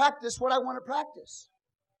to and practice what I want to practice.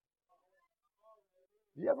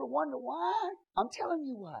 You ever wonder why? I'm telling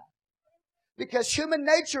you why. Because human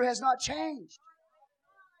nature has not changed.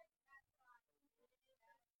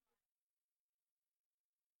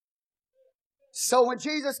 So when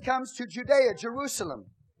Jesus comes to Judea, Jerusalem,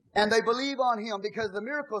 and they believe on Him because of the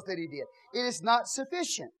miracles that He did, it is not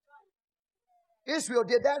sufficient. Israel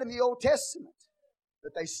did that in the Old Testament,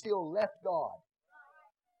 but they still left God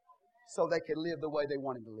so they could live the way they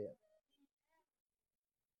wanted to live.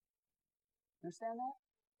 Understand that?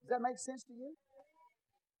 Does that make sense to you?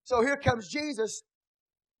 So here comes Jesus,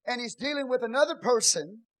 and He's dealing with another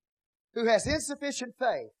person who has insufficient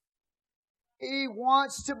faith. He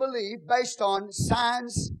wants to believe based on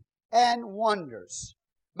signs and wonders.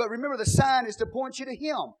 But remember, the sign is to point you to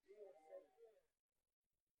Him.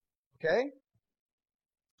 Okay?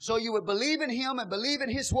 So you would believe in Him and believe in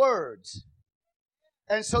His words.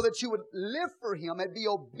 And so that you would live for Him and be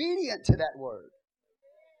obedient to that word.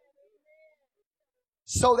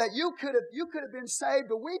 So that you could have been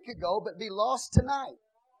saved a week ago but be lost tonight.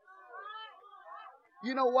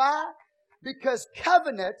 You know why? Because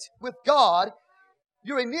covenant with God,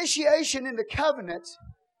 your initiation into covenant,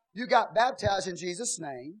 you got baptized in Jesus'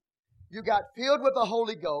 name, you got filled with the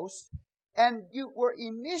Holy Ghost, and you were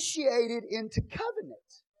initiated into covenant.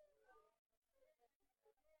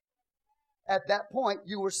 At that point,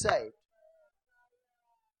 you were saved.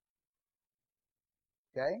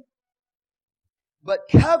 Okay? But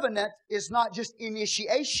covenant is not just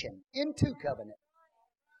initiation into covenant.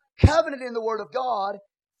 Covenant in the Word of God,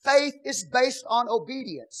 faith is based on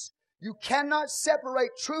obedience. You cannot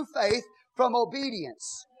separate true faith from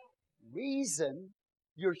obedience. Reason,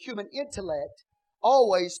 your human intellect,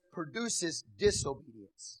 always produces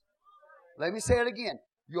disobedience. Let me say it again.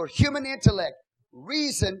 Your human intellect,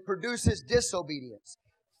 reason produces disobedience.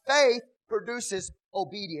 Faith produces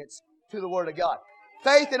obedience to the Word of God.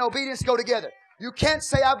 Faith and obedience go together. You can't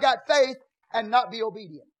say, I've got faith and not be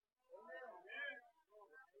obedient.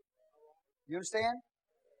 You understand?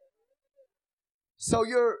 So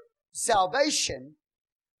your salvation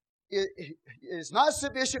is not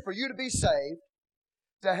sufficient for you to be saved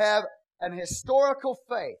to have an historical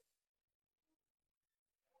faith.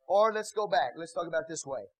 Or let's go back. Let's talk about it this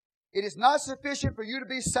way. It is not sufficient for you to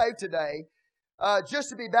be saved today just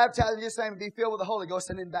to be baptized in His name and be filled with the Holy Ghost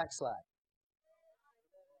and then backslide.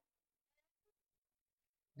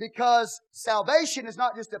 Because salvation is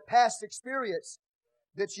not just a past experience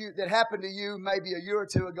that happened to you maybe a year or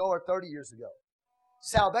two ago or 30 years ago.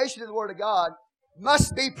 Salvation in the Word of God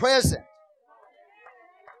must be present.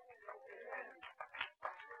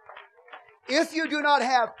 If you do not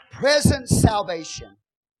have present salvation,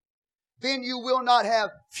 then you will not have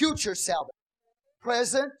future salvation.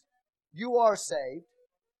 Present, you are saved.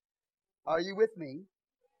 Are you with me?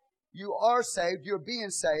 You are saved. You're being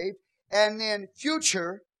saved. And then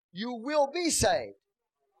future, you will be saved.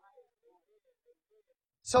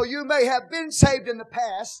 So you may have been saved in the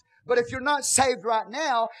past, but if you're not saved right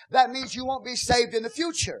now, that means you won't be saved in the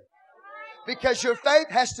future. Because your faith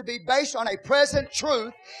has to be based on a present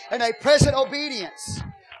truth and a present obedience.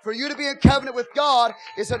 For you to be in covenant with God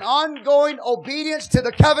is an ongoing obedience to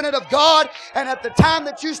the covenant of God. And at the time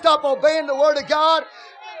that you stop obeying the Word of God,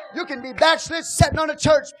 you can be backslid sitting on a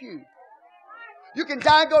church pew. You can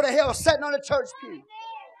die and go to hell sitting on a church pew.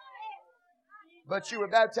 But you were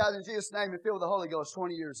baptized in Jesus' name and filled with the Holy Ghost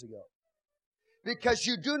 20 years ago. Because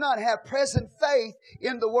you do not have present faith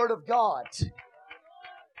in the Word of God.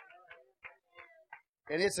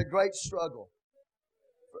 And it's a great struggle.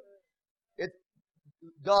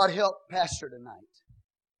 God help pastor tonight.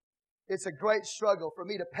 It's a great struggle for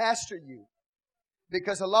me to pastor you.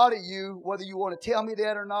 Because a lot of you, whether you want to tell me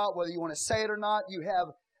that or not, whether you want to say it or not, you have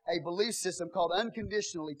a belief system called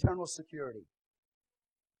unconditional eternal security.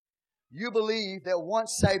 You believe that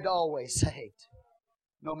once saved, always saved.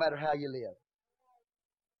 No matter how you live.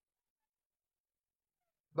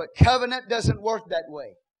 But covenant doesn't work that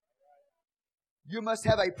way. You must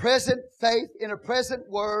have a present faith in a present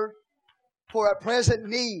word for a present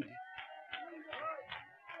need.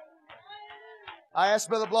 I asked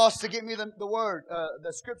Brother Bloss to get me the word,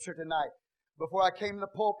 the scripture tonight. Before I came to the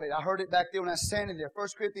pulpit, I heard it back there when I was standing there. 1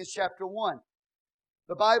 Corinthians chapter 1.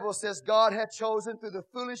 The Bible says, God hath chosen through the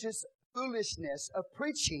foolishness of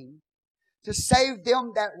preaching to save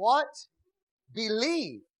them that what?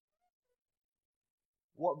 Believe.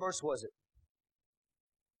 What verse was it?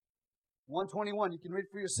 121. You can read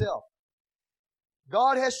it for yourself.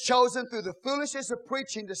 God has chosen through the foolishness of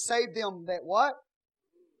preaching to save them that what?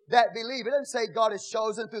 That believe. It doesn't say God has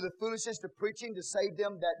chosen through the foolishness of preaching to save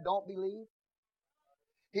them that don't believe.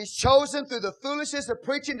 He's chosen through the foolishness of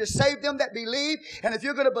preaching to save them that believe. And if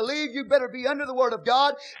you're going to believe, you better be under the Word of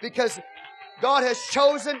God, because God has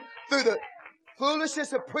chosen through the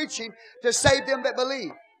foolishness of preaching to save them that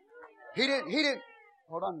believe. He didn't,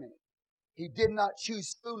 hold on a minute. He did not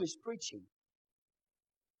choose foolish preaching.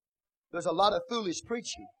 There's a lot of foolish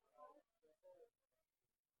preaching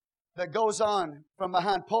that goes on from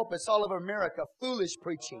behind pulpits all over America. Foolish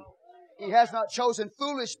preaching. He has not chosen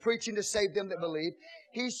foolish preaching to save them that believe.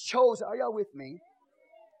 He's chosen, are y'all with me?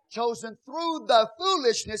 Chosen through the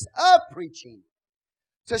foolishness of preaching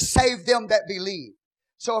to save them that believe.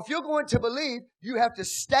 So if you're going to believe, you have to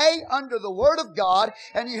stay under the Word of God,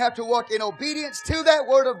 and you have to walk in obedience to that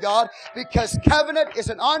Word of God, because covenant is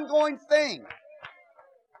an ongoing thing.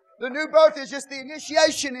 The new birth is just the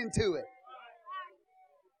initiation into it.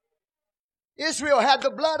 Israel had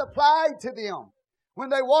the blood applied to them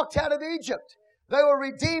when they walked out of Egypt. They were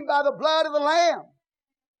redeemed by the blood of the Lamb.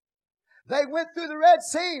 They went through the Red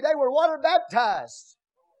Sea. They were water baptized.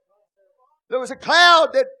 There was a cloud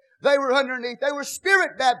that they were underneath. They were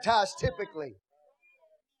spirit baptized typically.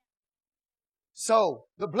 So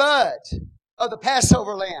the blood of the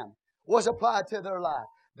Passover lamb was applied to their life.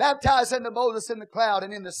 Baptized unto Moses in the cloud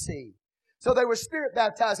and in the sea. So they were spirit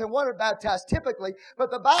baptized and water baptized typically. But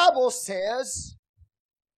the Bible says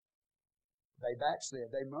they backslid.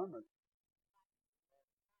 They murmured.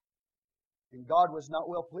 And God was not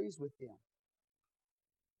well pleased with them.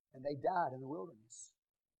 And they died in the wilderness.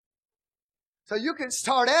 So you can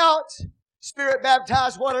start out spirit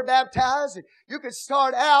baptized, water baptized. You can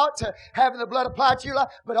start out having the blood applied to your life.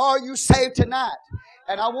 But are you saved tonight?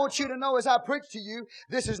 And I want you to know as I preach to you,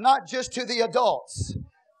 this is not just to the adults.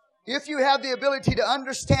 If you have the ability to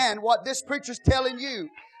understand what this preacher's telling you,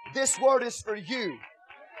 this word is for you.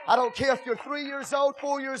 I don't care if you're 3 years old,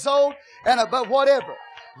 4 years old, and above, whatever.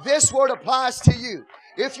 This word applies to you.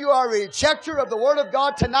 If you are a rejecter of the Word of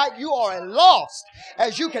God tonight, you are as lost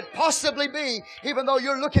as you can possibly be, even though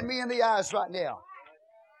you're looking me in the eyes right now.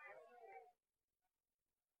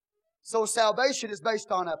 So salvation is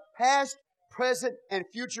based on a past, present, and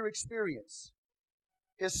future experience.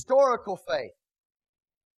 Historical faith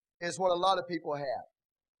is what a lot of people have.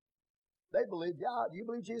 They believe, yeah, do you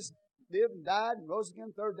believe Jesus lived and died and rose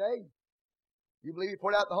again the third day? You believe He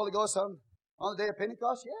poured out the Holy Ghost on the day of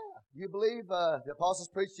Pentecost? Yeah. You believe the apostles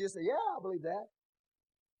preached Jesus? Yeah, I believe that.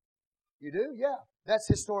 You do? Yeah. That's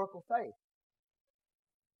historical faith.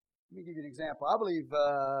 Let me give you an example. I believe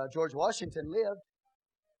George Washington lived.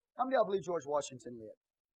 How many of y'all believe George Washington lived?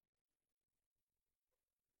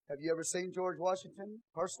 Have you ever seen George Washington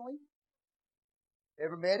personally?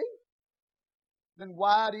 Ever met him? Then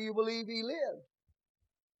why do you believe he lived?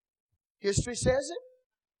 History says it.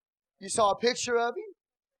 You saw a picture of him.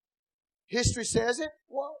 History says it.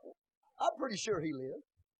 Well, I'm pretty sure he lived.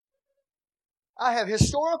 I have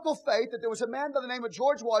historical faith that there was a man by the name of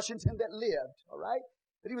George Washington that lived, all right?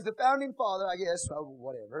 That he was the founding father, I guess,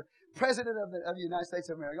 whatever, president of the United States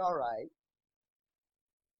of America, all right.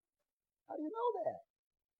 How do you know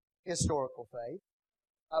that? Historical faith.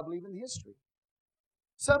 I believe in history.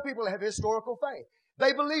 Some people have historical faith.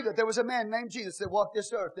 They believe that there was a man named Jesus that walked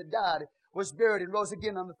this earth, that died, was buried, and rose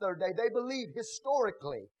again on the third day. They believe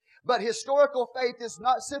historically. But historical faith is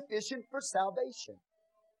not sufficient for salvation.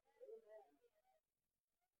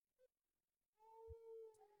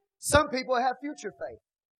 Some people have future faith.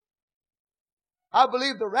 I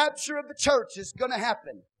believe the rapture of the church is going to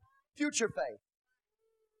happen. Future faith.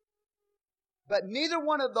 But neither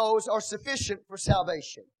one of those are sufficient for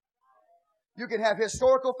salvation. You can have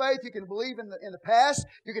historical faith. You can believe in the past.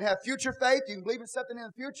 You can have future faith. You can believe in something in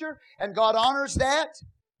the future. And God honors that.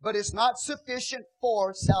 But it's not sufficient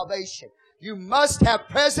for salvation. You must have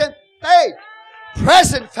present faith.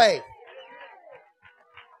 Present faith.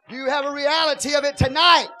 Do you have a reality of it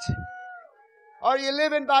tonight? Are you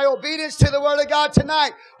living by obedience to the Word of God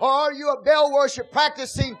tonight? Or are you a Baal worship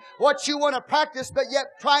practicing what you want to practice, but yet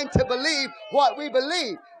trying to believe what we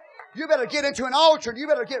believe? You better get into an altar and you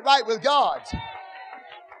better get right with God.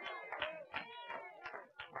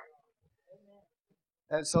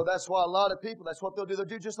 And so that's why a lot of people, that's what they'll do. They'll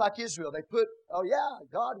do just like Israel. They put, oh yeah,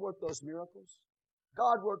 God worked those miracles.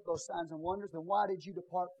 God worked those signs and wonders. Then why did you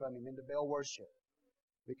depart from Him into Baal worship?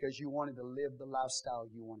 Because you wanted to live the lifestyle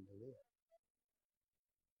you wanted to live.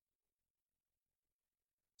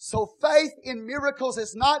 So faith in miracles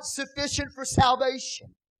is not sufficient for salvation.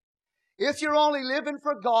 If you're only living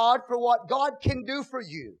for God, for what God can do for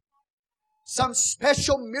you, some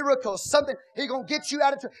special miracle, something, He's going to get you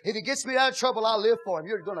out of trouble. If He gets me out of trouble, I'll live for Him.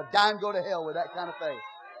 You're going to die and go to hell with that kind of faith.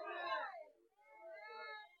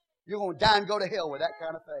 You're going to die and go to hell with that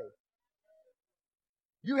kind of faith.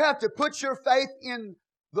 You have to put your faith in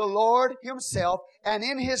the Lord Himself and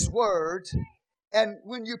in His Word. And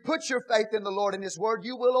when you put your faith in the Lord and His Word,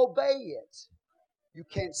 you will obey it. You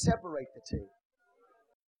can't separate the two.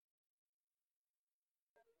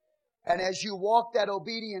 And as you walk that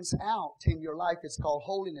obedience out in your life, it's called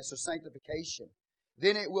holiness or sanctification.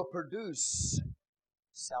 Then it will produce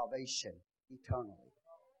salvation eternally.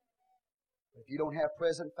 If you don't have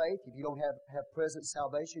present faith, if you don't have present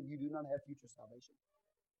salvation, you do not have future salvation.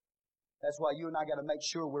 That's why you and I got to make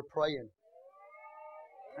sure we're praying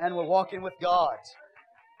and we're walking with God.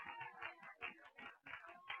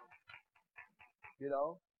 You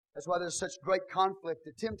know, that's why there's such great conflict.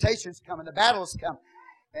 The temptations come and the battles come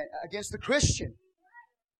against the Christian.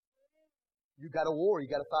 You've got a war.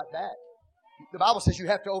 You've got to fight back. The Bible says you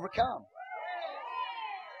have to overcome.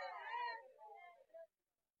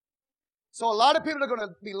 So a lot of people are going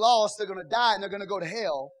to be lost. They're going to die and they're going to go to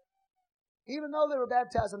hell, even though they were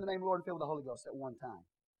baptized in the name of the Lord and filled with the Holy Ghost at one time.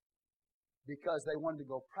 Because they wanted to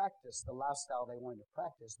go practice the lifestyle they wanted to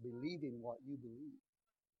practice, believing what you believe.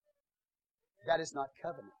 That is not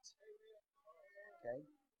covenant. Okay?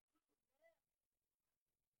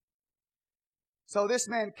 So this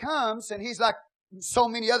man comes and he's like so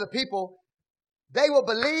many other people. They will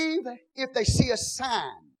believe if they see a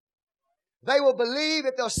sign. They will believe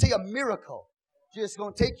if they'll see a miracle. Just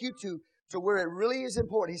going to take you to where it really is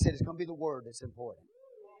important. He said it's going to be the Word that's important.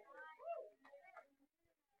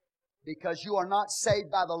 Because you are not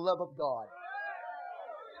saved by the love of God.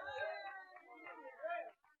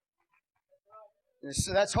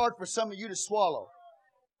 So that's hard for some of you to swallow.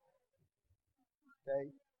 Okay?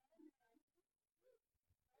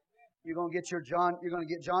 You're going to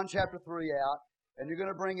get John chapter 3 out, and you're going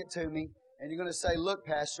to bring it to me, and you're going to say, look,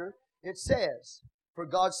 Pastor, it says, for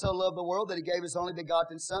God so loved the world that He gave His only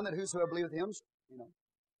begotten Son, that whosoever believeth Him,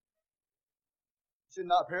 should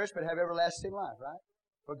not perish, but have everlasting life, right?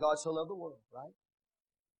 For God so loved the world, right?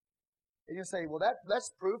 And you say, well,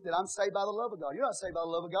 that's proof that I'm saved by the love of God. You're not saved by the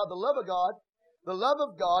love of God. The love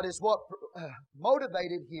of God is what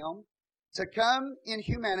motivated Him to come in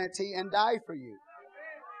humanity and die for you.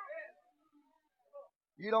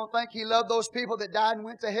 You don't think He loved those people that died and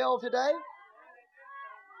went to hell today?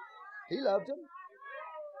 He loved them.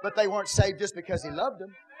 But they weren't saved just because He loved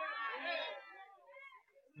them.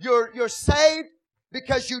 You're saved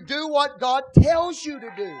because you do what God tells you to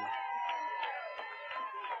do.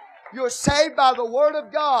 You're saved by the Word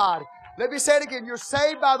of God. Let me say it again. You're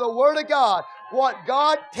saved by the Word of God. What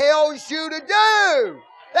God tells you to do.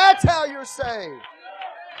 That's how you're saved.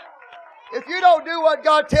 If you don't do what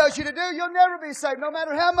God tells you to do, you'll never be saved, no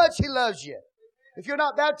matter how much He loves you. If you're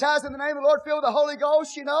not baptized in the name of the Lord, filled with the Holy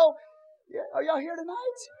Ghost, are y'all here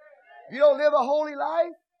tonight? If you don't live a holy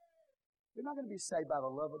life, you're not going to be saved by the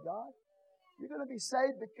love of God. You're going to be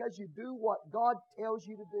saved because you do what God tells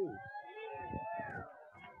you to do.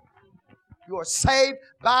 You are saved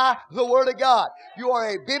by the Word of God. You are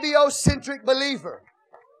a bibliocentric believer,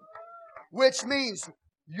 which means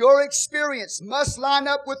your experience must line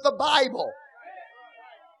up with the Bible.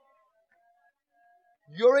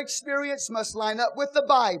 Your experience must line up with the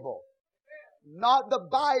Bible, not the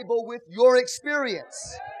Bible with your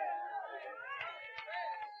experience.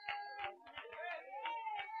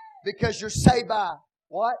 Because you're saved by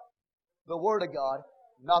what? The Word of God,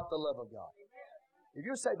 not the love of God. If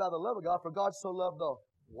you're saved by the love of God, for God so loved the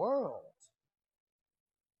world,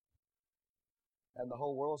 and the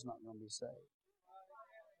whole world's not going to be saved.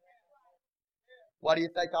 Why do you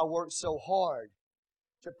think I work so hard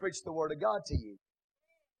to preach the Word of God to you?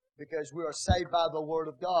 Because we are saved by the Word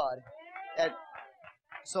of God. And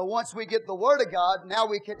so once we get the Word of God, now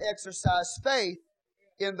we can exercise faith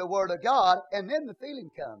in the Word of God, and then the feeling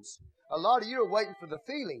comes. A lot of you are waiting for the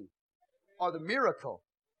feeling or the miracle,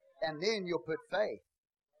 and then you'll put faith.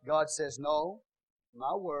 God says, no,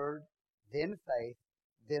 my Word, then faith,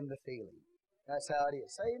 then the feeling. That's how it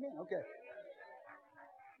is. Say amen. Okay.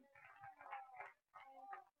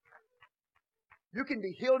 You can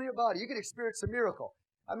be healed in your body. You can experience a miracle.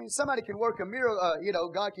 I mean, somebody can work a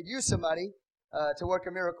miracle, God could use somebody to work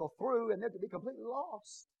a miracle through, and they could be completely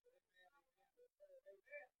lost.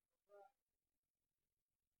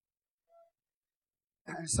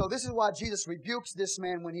 So this is why Jesus rebukes this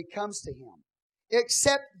man when he comes to him.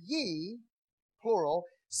 Except ye, plural,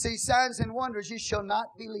 see signs and wonders, ye shall not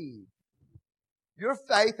believe. Your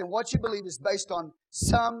faith and what you believe is based on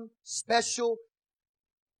some special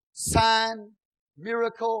sign,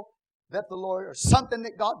 miracle that the Lord, or something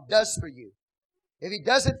that God does for you. If He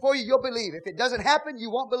does it for you, you'll believe. If it doesn't happen,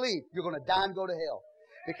 you won't believe. You're going to die and go to hell.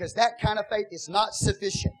 Because that kind of faith is not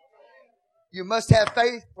sufficient. You must have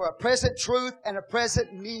faith for a present truth and a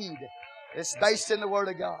present need. It's based in the Word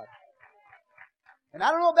of God. And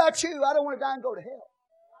I don't know about you, I don't want to die and go to hell.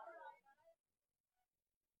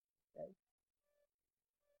 Okay?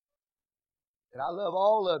 And I love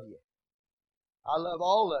all of you. I love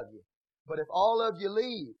all of you. But if all of you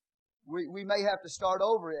leave, we may have to start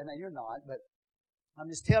over. And you're not, but I'm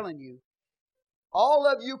just telling you, all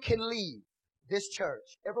of you can leave this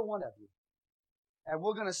church, every one of you. And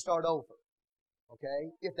we're going to start over.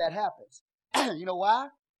 Okay? If that happens. You know why?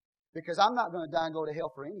 Because I'm not going to die and go to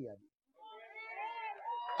hell for any of you.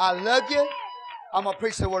 I love you. I'm going to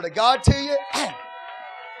preach the Word of God to you.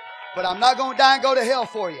 But I'm not going to die and go to hell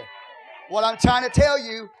for you. What I'm trying to tell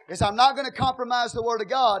you is I'm not going to compromise the Word of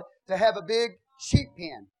God to have a big sheep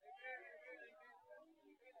pen.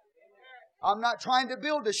 I'm not trying to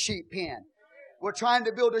build a sheep pen. We're trying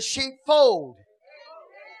to build a sheepfold.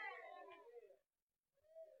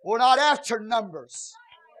 We're not after numbers.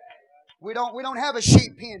 We don't have a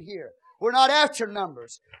sheep pen here. We're not after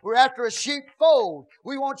numbers. We're after a sheepfold.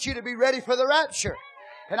 We want you to be ready for the rapture.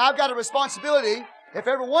 And I've got a responsibility. If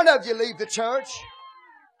every one of you leave the church,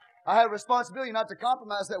 I have a responsibility not to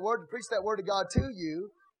compromise that Word, to preach that Word of God to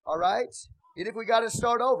you. All right? And if we got to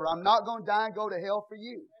start over, I'm not going to die and go to hell for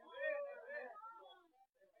you.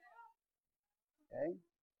 Okay?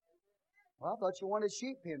 Well, I thought you wanted a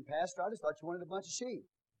sheep pen, Pastor. I just thought you wanted a bunch of sheep.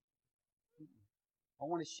 I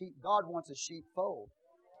want a sheep. God wants a sheepfold.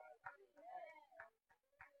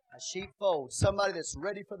 A sheepfold. Somebody that's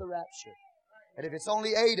ready for the rapture. And if it's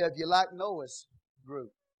only 8 of you, like Noah's group.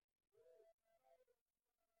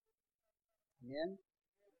 Amen?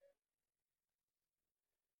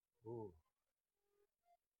 Ooh.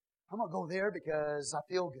 I'm going to go there because I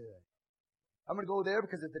feel good. I'm going to go there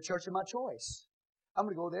because it's the church of my choice. I'm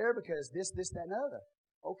going to go there because this, that, and other.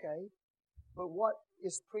 Okay. But what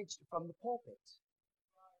is preached from the pulpit?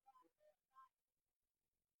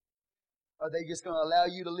 Are they just going to allow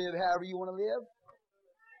you to live however you want to live?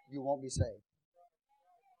 You won't be saved.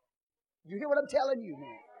 You hear what I'm telling you,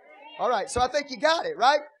 man? All right, so I think you got it,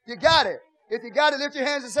 right? You got it. If you got it, lift your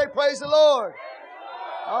hands and say, praise the Lord.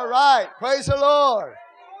 All right, praise the Lord.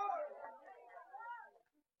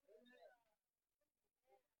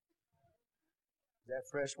 Is that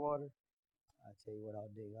fresh water? I'll tell you what I'll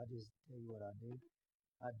do. I'll just tell you what I'll do.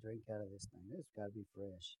 I drink out of this thing. It's got to be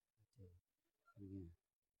fresh. Yeah.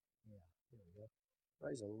 Yeah. There we go.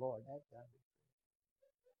 Praise the Lord. That's got to be.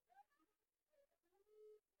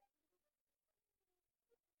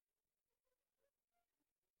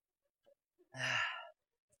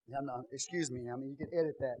 Excuse me. I mean, you can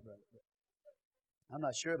edit that, but I'm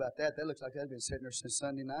not sure about that. That looks like that's been sitting there since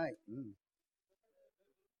Sunday night.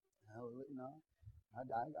 Hallelujah. No. I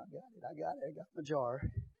got it. I got my jar.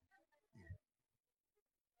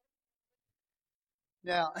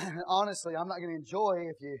 Now, honestly, I'm not going to enjoy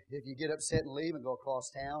if you get upset and leave and go across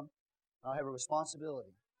town. I have a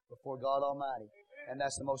responsibility before God Almighty, and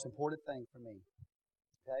that's the most important thing for me.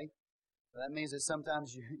 Okay? So that means that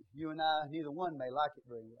sometimes you and I, neither one may like it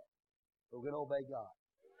very well, but we're going to obey God.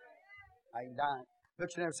 I ain't dying. Look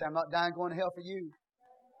at your neighbor and say, I'm not dying going to hell for you.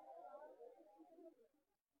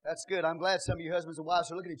 That's good. I'm glad some of you husbands and wives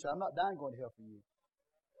are looking at each other. I'm not dying going to hell for you.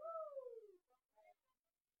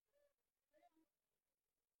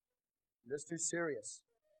 That's too serious.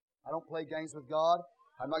 I don't play games with God.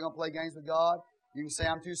 I'm not going to play games with God. You can say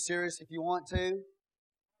I'm too serious if you want to,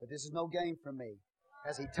 but this is no game for me. It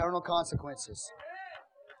has eternal consequences.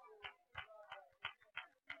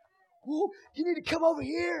 Ooh, you need to come over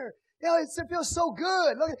here. It feels so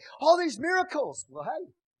good. Look at all these miracles. Well,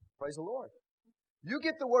 hey, praise the Lord. You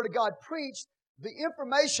get the Word of God preached, the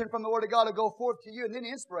information from the Word of God will go forth to you, and then the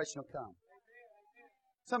inspiration will come.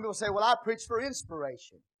 Some people say, well, I preach for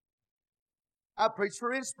inspiration. I preach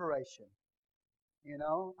for inspiration. You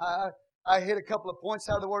know, I hit a couple of points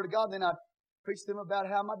out of the Word of God, and then I preach them about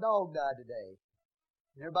how my dog died today.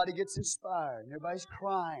 And everybody gets inspired, and everybody's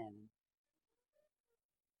crying.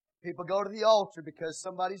 People go to the altar because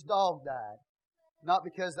somebody's dog died. Not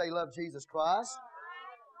because they love Jesus Christ,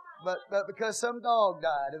 but because some dog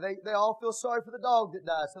died. And they all feel sorry for the dog that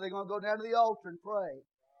died, so they're going to go down to the altar and pray.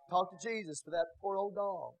 Talk to Jesus for that poor old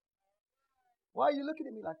dog. Why are you looking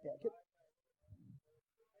at me like that?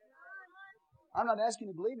 I'm not asking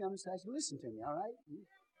you to believe me. I'm just asking you to listen to me, all right?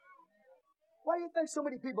 Why do you think so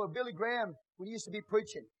many people, Billy Graham, when he used to be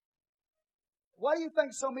preaching, why do you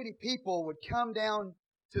think so many people would come down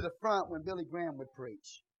to the front when Billy Graham would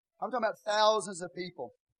preach? I'm talking about thousands of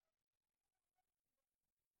people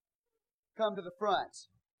come to the front.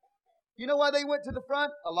 You know why they went to the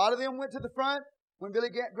front? A lot of them went to the front when Billy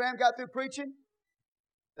Graham got through preaching.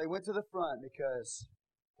 They went to the front because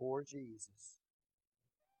poor Jesus.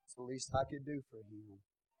 It's the least I could do for Him.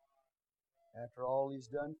 After all He's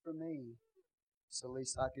done for me, it's the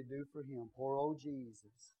least I could do for Him. Poor old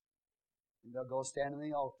Jesus. And they'll go stand on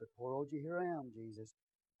the altar. Poor old you, here I am, Jesus.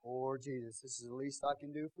 Poor Jesus, this is the least I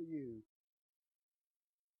can do for you.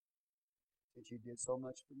 Since you did so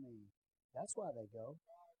much for me. That's why they go.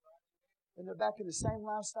 And they're back in the same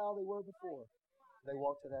lifestyle they were before. They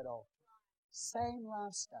walk to that altar. Same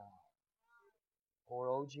lifestyle. Poor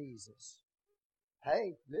old Jesus.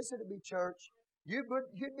 Hey, listen to me, church. You'd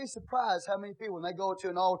be surprised how many people, when they go to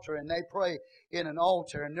an altar and they pray in an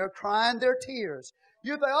altar and they're crying their tears,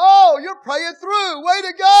 you think, oh, you're praying through. Way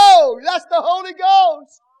to go. That's the Holy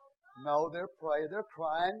Ghost. No, they're praying. They're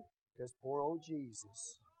crying because poor old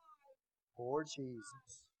Jesus. Poor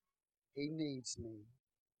Jesus. He needs me.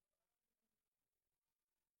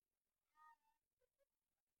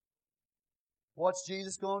 What's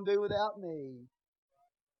Jesus going to do without me?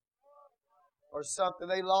 Or something.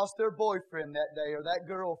 They lost their boyfriend that day or that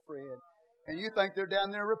girlfriend. And you think they're down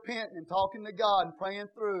there repenting and talking to God and praying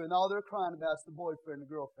through, and all they're crying about is the boyfriend and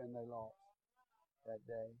girlfriend they lost that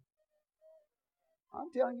day. I'm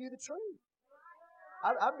telling you the truth.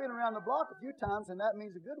 I've been around the block a few times, and that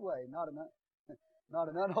means a good way, not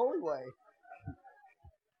an unholy way.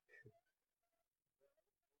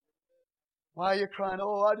 Why are you crying?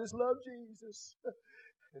 Oh, I just love Jesus.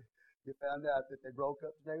 You found out that they broke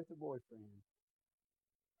up today with their boyfriend.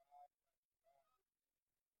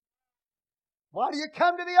 Why do you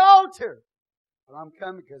come to the altar? Well, I'm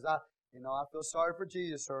coming because I feel sorry for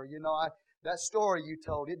Jesus, or that story you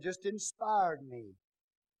told, it just inspired me.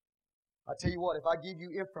 I tell you what, if I give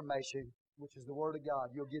you information, which is the Word of God,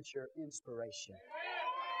 you'll get your inspiration.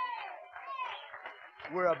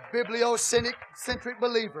 We're a bibliocentric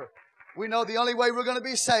believer. We know the only way we're going to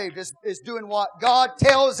be saved is doing what God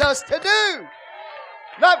tells us to do.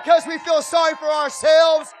 Not because we feel sorry for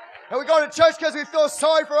ourselves, and we go to church because we feel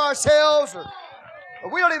sorry for ourselves, or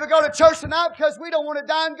we don't even go to church tonight because we don't want to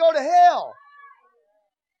die and go to hell.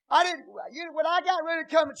 When I got ready to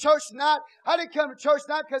come to church tonight, I didn't come to church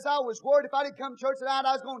tonight because I was worried if I didn't come to church tonight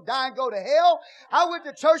I was going to die and go to hell. I went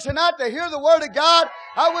to church tonight to hear the Word of God.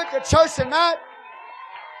 I went to church tonight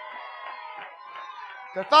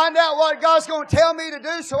to find out what God's going to tell me to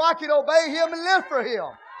do so I can obey Him and live for Him.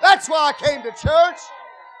 That's why I came to church.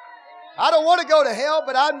 I don't want to go to hell,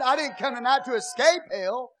 but I didn't come tonight to escape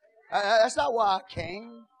hell. That's not why I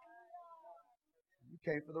came. You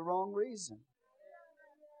came for the wrong reason.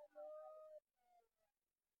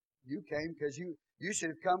 You came because you should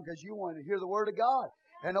have come because you wanted to hear the Word of God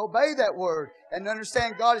and obey that Word and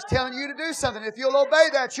understand God is telling you to do something. If you'll obey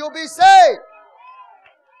that, you'll be saved.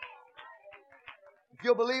 If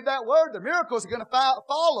you'll believe that Word, the miracles are going to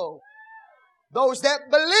follow those that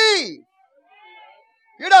believe.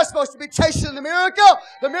 You're not supposed to be chasing the miracle.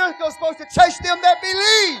 The miracle is supposed to chase them that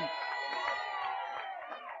believe.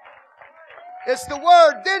 It's the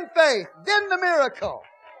Word, then faith, then the miracle.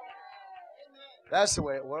 That's the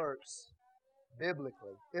way it works.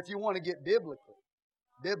 Biblically. If you want to get biblical.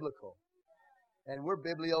 And we're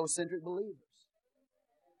bibliocentric believers.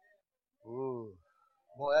 Ooh.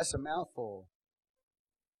 Boy, that's a mouthful.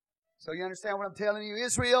 So you understand what I'm telling you?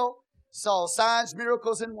 Israel saw signs,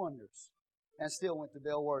 miracles, and wonders. And still went to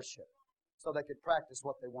Baal worship. So they could practice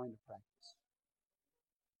what they wanted to practice.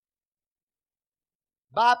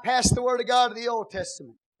 Bypass the Word of God of the Old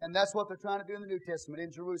Testament. And that's what they're trying to do in the New Testament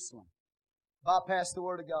in Jerusalem. Bypass the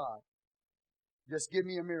Word of God. Just give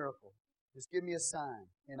me a miracle. Just give me a sign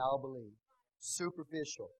and I'll believe.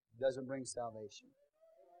 Superficial doesn't bring salvation.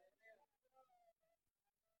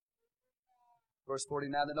 Verse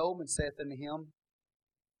 49, the nobleman saith unto him,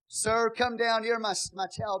 Sir, come down here, my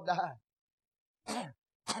child died.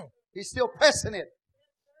 He's still pressing it.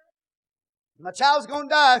 My child's going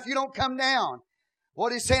to die if you don't come down.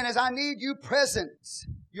 What he's saying is, I need your presence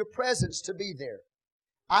to be there.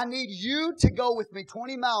 I need you to go with me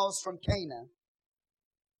 20 miles from Cana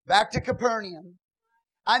back to Capernaum.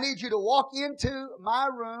 I need you to walk into my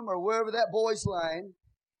room or wherever that boy's laying,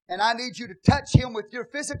 and I need you to touch him with your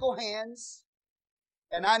physical hands,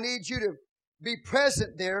 and I need you to be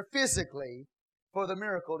present there physically for the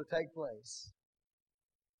miracle to take place.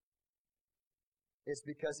 It's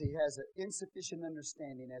because he has an insufficient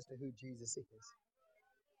understanding as to who Jesus is.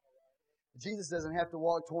 Jesus doesn't have to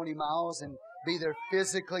walk 20 miles and be there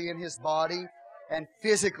physically in His body and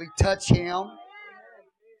physically touch Him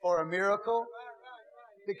for a miracle.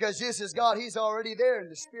 Because Jesus is God, He's already there in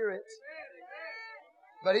the Spirit.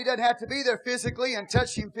 But He doesn't have to be there physically and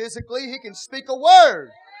touch Him physically. He can speak a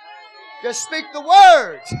word. Just speak the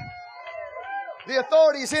word. The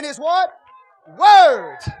authority is in His what?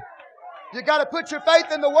 Word. You got to put your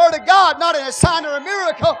faith in the Word of God, not in a sign or a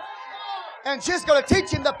miracle. And she's going to teach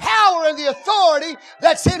him the power and the authority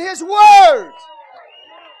that's in His Word.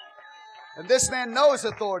 And this man knows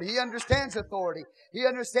authority. He understands authority. He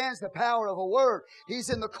understands the power of a word. He's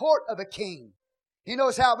in the court of a king. He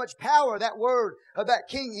knows how much power that word of that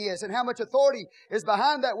king is and how much authority is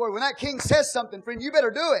behind that word. When that king says something, friend, you better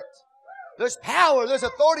do it. There's power, there's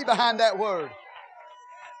authority behind that word.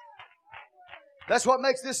 That's what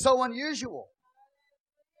makes this so unusual.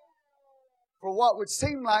 For what would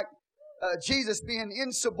seem like Jesus being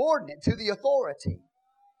insubordinate to the authority.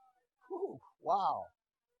 Whew, wow.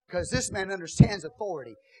 Because this man understands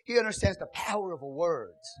authority. He understands the power of a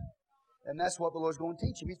word. And that's what the Lord's going to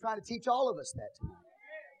teach him. He's trying to teach all of us that tonight.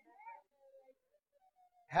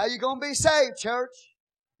 How are you going to be saved, church?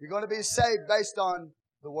 You're going to be saved based on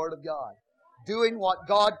the Word of God. Doing what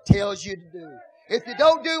God tells you to do. If you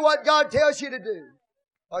don't do what God tells you to do,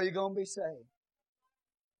 are you going to be saved?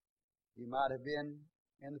 You might have been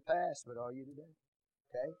in the past, but are you today?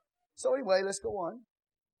 Okay? So anyway, let's go on.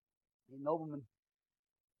 The nobleman,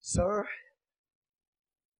 sir,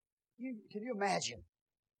 can you imagine?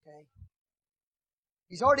 Okay?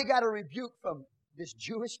 He's already got a rebuke from this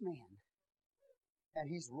Jewish man. And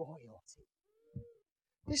he's royalty.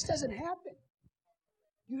 This doesn't happen.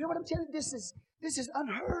 You hear what I'm telling you? This is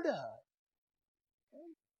unheard of.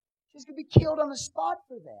 Okay? She's going to be killed on the spot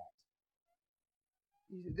for that.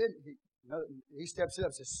 He steps up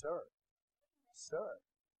and says, sir. Sir.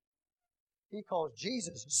 He calls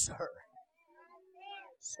Jesus sir.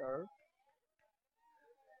 Sir.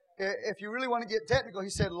 If you really want to get technical, he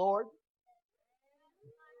said, Lord.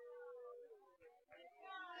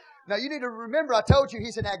 Now you need to remember, I told you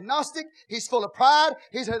he's an agnostic. He's full of pride.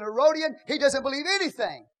 He's an Herodian. He doesn't believe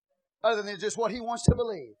anything other than just what he wants to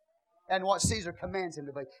believe and what Caesar commands him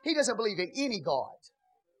to believe. He doesn't believe in any God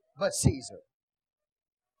but Caesar.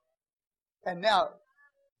 And now,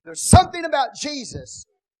 there's something about Jesus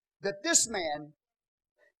that this man,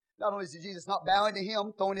 not only is Jesus not bowing to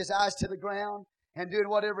him, throwing his eyes to the ground and doing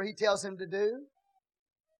whatever he tells him to do,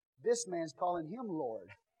 this man's calling him Lord,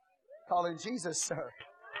 calling Jesus sir.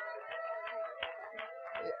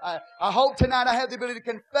 I hope tonight I have the ability to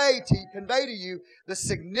convey to you the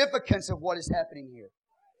significance of what is happening here.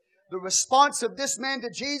 The response of this man to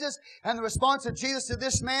Jesus and the response of Jesus to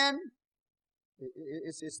this man,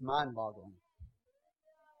 it's mind-boggling.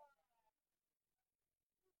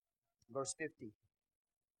 Verse 50.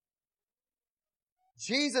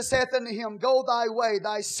 Jesus saith unto him, Go thy way,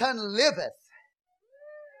 thy son liveth.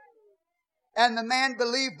 And the man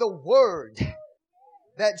believed the word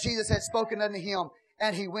that Jesus had spoken unto him.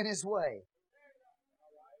 And he went his way.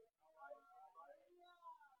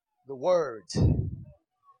 The Word.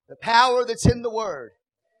 The power that's in the Word.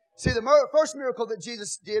 See, the first miracle that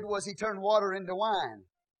Jesus did was He turned water into wine.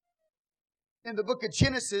 In the book of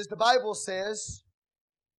Genesis, the Bible says,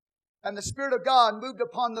 and the Spirit of God moved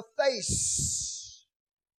upon the face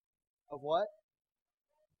of what?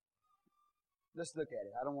 Let's look at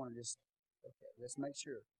it. I don't want to just... Okay, let's make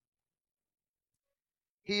sure.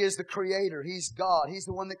 He is the Creator. He's God. He's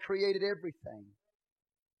the one that created everything.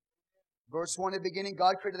 Verse 1, in the beginning,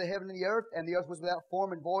 God created the heaven and the earth was without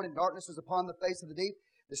form and void, and darkness was upon the face of the deep.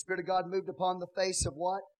 The Spirit of God moved upon the face of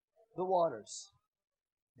what? The waters.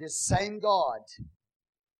 This same God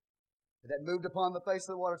that moved upon the face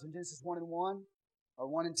of the waters in Genesis 1 and 1, or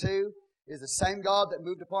 1 and 2, is the same God that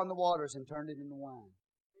moved upon the waters and turned it into wine.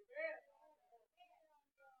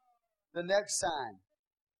 The next sign.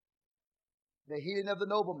 The healing of the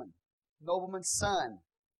nobleman's son.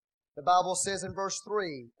 The Bible says in verse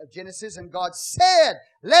 3 of Genesis, and God said,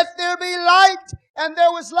 Let there be light, and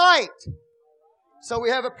there was light. So we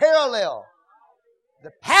have a parallel.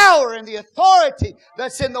 The power and the authority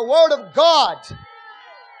that's in the Word of God.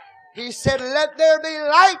 He said, Let there be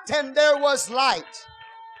light, and there was light.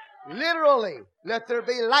 Literally, let there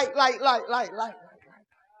be light, light, light, light, light.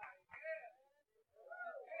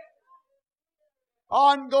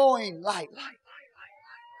 Ongoing light, light.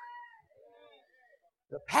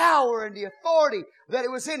 The power and the authority that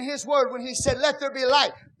it was in His Word when He said, Let there be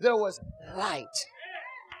light. There was light.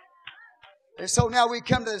 And so now we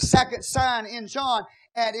come to the second sign in John,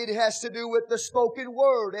 and it has to do with the spoken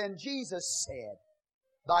word. And Jesus said,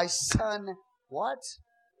 Thy son, what?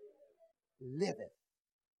 Liveth.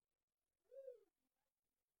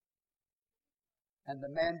 And the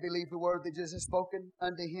man believed the word that Jesus had spoken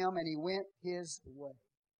unto him, and he went his way.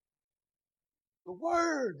 The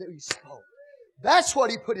word that He spoke. That's what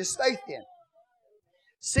he put his faith in.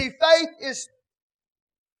 See, faith is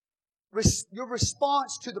your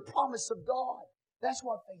response to the promise of God. That's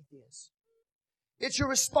what faith is. It's your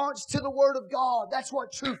response to the Word of God. That's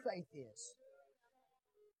what true faith is.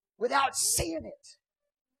 Without seeing it.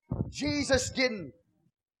 Jesus didn't,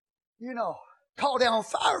 call down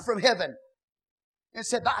fire from heaven and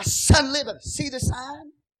said, Thy Son liveth. See the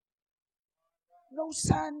sign? No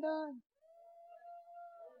sign done.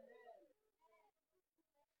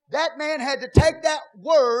 That man had to take that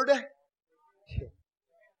word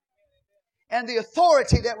and the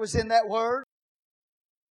authority that was in that word,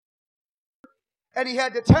 and he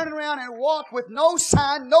had to turn around and walk with no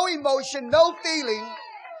sign, no emotion, no feeling,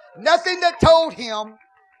 nothing that told him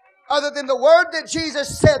other than the word that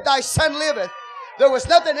Jesus said, Thy Son liveth. There was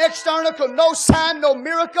nothing external, no sign, no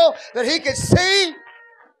miracle that he could see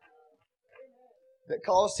that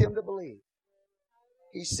caused him to believe.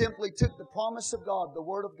 He simply took the promise of God, the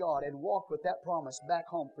Word of God, and walked with that promise back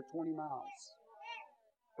home for 20 miles.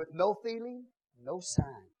 With no feeling, no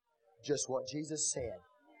sign. Just what Jesus said.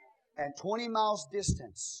 And 20 miles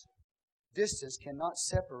distance cannot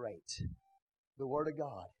separate the Word of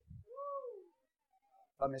God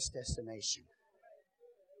from its destination.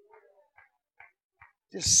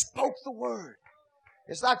 Just spoke the Word.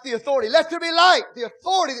 It's like the authority. Let there be light. The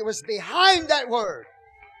authority that was behind that Word.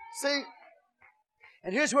 See?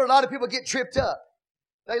 And here's where a lot of people get tripped up.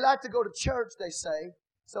 They like to go to church, they say.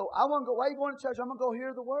 So I want to go, why are you going to church? I'm going to go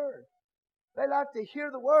hear the Word. They like to hear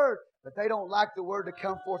the Word, but they don't like the Word to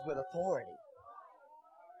come forth with authority.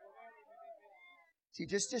 See,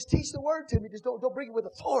 just teach the Word to me. Just don't bring it with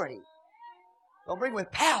authority. Don't bring it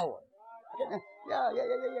with power.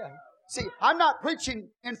 Yeah. See, I'm not preaching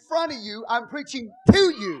in front of you. I'm preaching to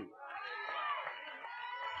you.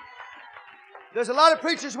 There's a lot of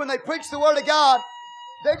preachers, when they preach the Word of God,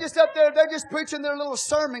 they're just up there, they're just preaching their little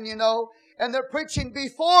sermon, and they're preaching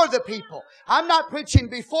before the people. I'm not preaching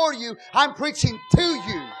before you. I'm preaching to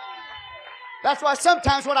you. That's why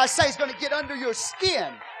sometimes what I say is going to get under your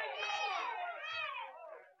skin.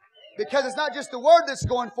 Because it's not just the Word that's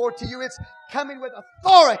going forth to you. It's coming with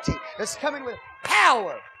authority. It's coming with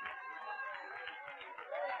power.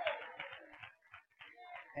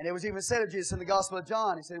 And it was even said of Jesus in the Gospel of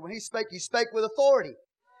John. He said when He spake with authority.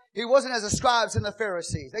 He wasn't as the scribes and the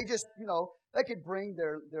Pharisees. They just, they could bring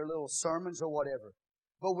their little sermons or whatever.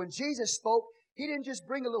 But when Jesus spoke, He didn't just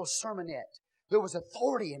bring a little sermonette. There was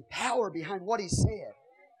authority and power behind what He said.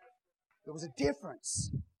 There was a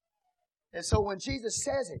difference. And so when Jesus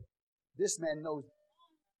says it, this man knows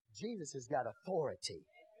Jesus has got authority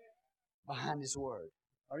behind His Word.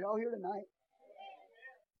 Are y'all here tonight?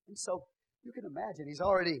 And so you can imagine he's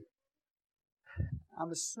already,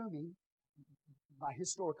 I'm assuming, by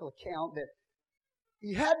historical account, that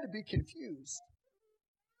he had to be confused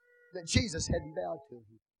that Jesus hadn't bowed to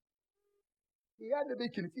him. He had to be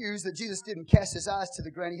confused that Jesus didn't cast his eyes to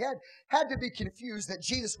the ground. He had to be confused that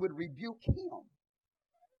Jesus would rebuke him.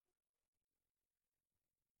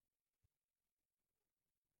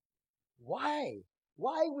 Why?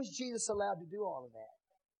 Why was Jesus allowed to do all of that?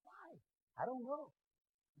 Why? I don't know.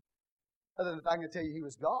 Other than the fact I can tell you He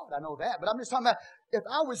was God, I know that. But I'm just talking about if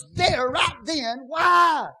I was there right then,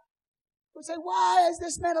 why? We'd say, why is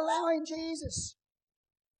this man allowing Jesus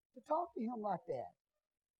to talk to him like that?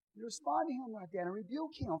 To respond to him like that and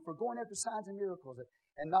rebuke him for going after signs and miracles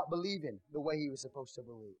and not believing the way he was supposed to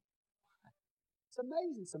believe. It's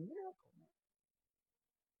amazing. It's a miracle.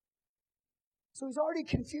 So he's already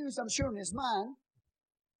confused, I'm sure, in his mind.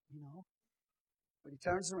 But he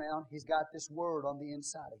turns around, he's got this word on the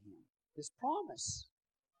inside of him. This promise.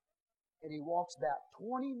 And he walks about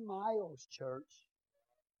 20 miles, church.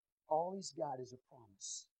 All he's got is a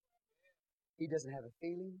promise. He doesn't have a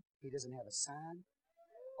feeling. He doesn't have a sign.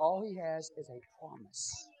 All he has is a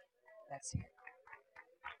promise. That's it.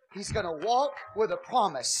 He's going to walk with a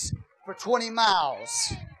promise for 20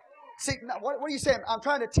 miles. See, now, what are you saying? I'm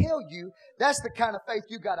trying to tell you that's the kind of faith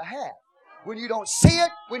you got to have. When you don't see it,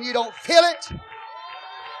 when you don't feel it.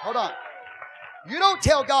 Hold on. You don't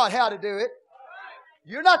tell God how to do it.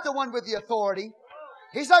 You're not the one with the authority.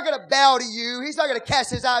 He's not going to bow to you. He's not going to cast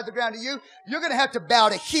His eyes to the ground to you. You're going to have to bow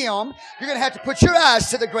to Him. You're going to have to put your eyes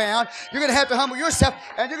to the ground. You're going to have to humble yourself.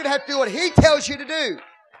 And you're going to have to do what He tells you to do.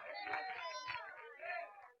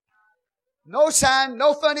 No sign,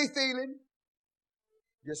 no funny feeling.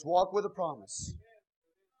 Just walk with a promise.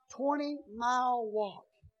 20-mile walk.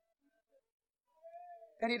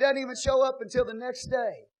 And he doesn't even show up until the next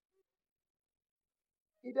day.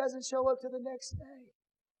 He doesn't show up till the next day.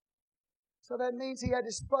 So that means he had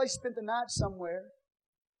to probably spend the night somewhere.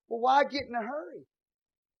 Well, why get in a hurry?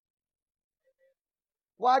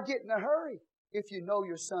 Why get in a hurry if you know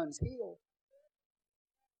your son's healed?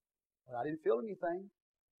 Well, I didn't feel anything.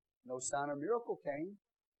 No sign or miracle came.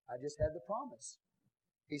 I just had the promise.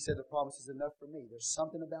 He said, the promise is enough for me. There's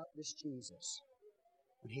something about this Jesus.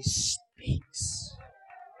 When He speaks,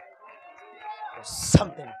 there's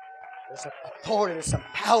something. There's an authority. There's some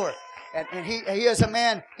power. And he is a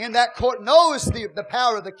man in that court, knows the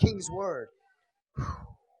power of the King's word. Whew.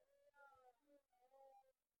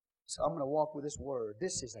 So I'm going to walk with this word.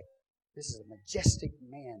 This is a majestic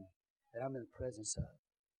man that I'm in the presence of.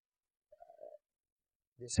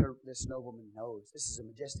 This nobleman knows. This is a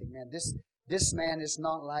majestic man. This man is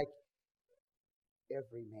not like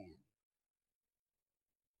every man.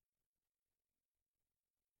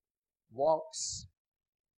 Walks,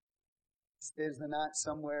 spends the night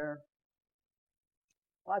somewhere.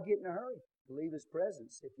 Why get in a hurry to leave His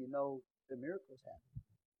presence if you know the miracles happen?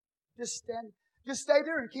 Just stay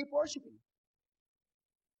there and keep worshiping.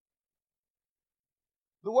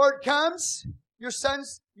 The word comes, your son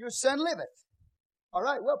liveth. All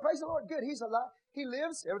right, well, praise the Lord. Good, He's alive. He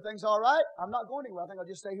lives. Everything's all right. I'm not going anywhere. I think I'll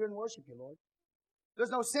just stay here and worship You, Lord.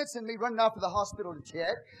 There's no sense in me running off to the hospital to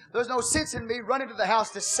check. There's no sense in me running to the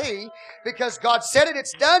house to see, because God said it,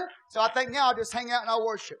 it's done. So I think now I'll just hang out and I'll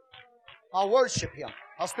worship. I'll worship Him.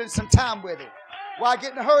 I'll spend some time with Him. Why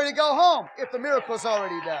get in a hurry to go home if the miracle's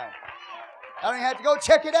already done? I don't even have to go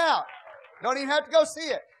check it out. Don't even have to go see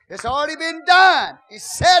it. It's already been done. He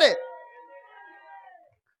said it.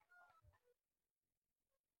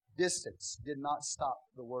 Distance did not stop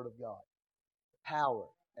the Word of God. The power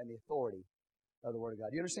and the authority of the Word of God.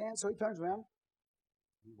 Do you understand? So He turns around.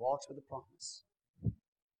 He walks with the promise.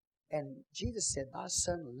 And Jesus said, Thy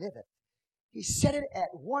son liveth. He said it at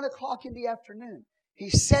 1 o'clock in the afternoon. He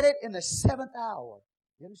said it in the 7th hour.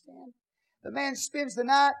 You understand? The man spends the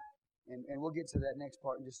night, and we'll get to that next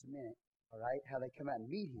part in just a minute. All right? How they come out and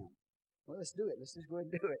meet Him. Well, let's do it. Let's just go ahead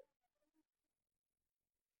and do it.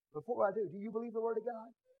 Before I do you believe the Word of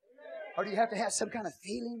God? Or do you have to have some kind of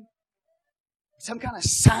feeling? Some kind of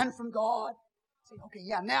sign from God? Say, okay,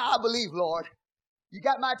 yeah, now I believe, Lord. You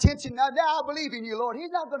got my attention now. Now I believe in You, Lord.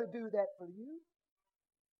 He's not going to do that for you.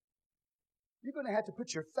 You're going to have to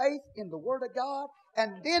put your faith in the Word of God,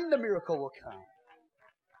 and then the miracle will come.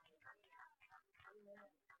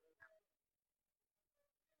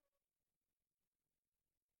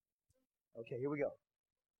 Okay, here we go.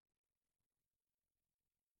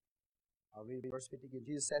 I'll read verse 50 again.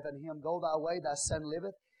 Jesus saith unto him, Go thy way, thy son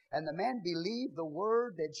liveth. And the man believed the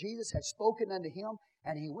word that Jesus had spoken unto him,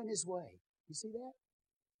 and he went his way. You see that?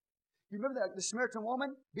 You remember the Samaritan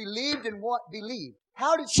woman believed in what? Believed.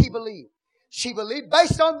 How did she believe? She believed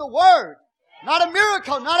based on the Word. Not a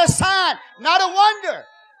miracle, not a sign, not a wonder.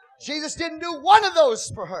 Jesus didn't do one of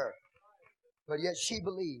those for her. But yet she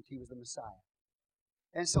believed He was the Messiah.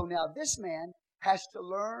 And so now this man has to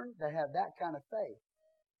learn to have that kind of faith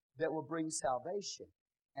that will bring salvation.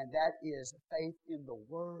 And that is faith in the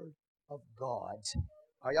Word of God.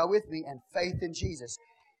 Are y'all with me? And faith in Jesus.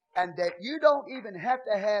 And that you don't even have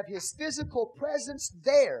to have His physical presence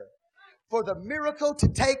there for the miracle to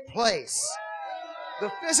take place.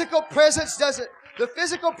 The physical presence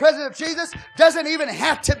of Jesus doesn't even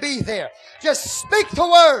have to be there. Just speak the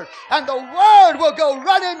Word, and the Word will go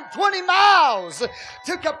running 20 miles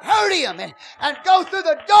to Capernaum and go through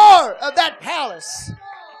the door of that palace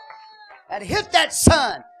and hit that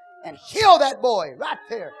son and heal that boy right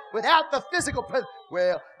there without the physical presence.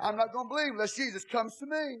 Well, I'm not going to believe unless Jesus comes to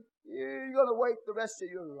me. You're going to wait the rest of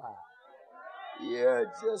your life.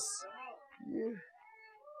 That's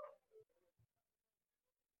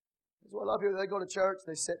what a lot of people, they go to church,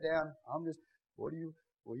 they sit down. What are you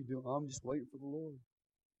doing? I'm just waiting for the Lord.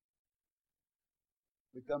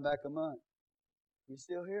 We come back a month. You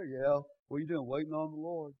still here? Yeah. What are you doing? Waiting on the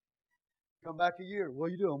Lord. Come back a year. What are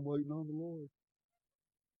you doing? I'm waiting on the Lord.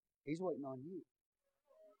 He's waiting on you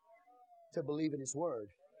to believe in His Word.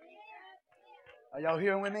 Are y'all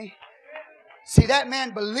hearing with me? See, that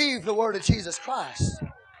man believed the Word of Jesus Christ.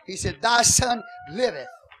 He said, Thy son liveth.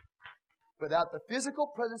 Without the physical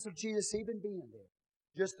presence of Jesus even being there.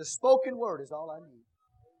 Just the spoken Word is all I need.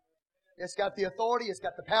 It's got the authority. It's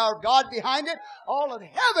got the power of God behind it. All of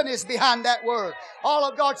heaven is behind that Word. All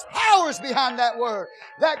of God's power is behind that Word.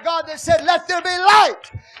 That God that said, let there be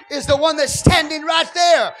light, is the one that's standing right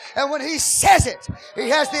there. And when He says it, He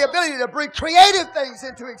has the ability to bring creative things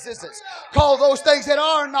into existence. Call those things that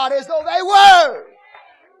are not as though they were.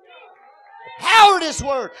 The power of this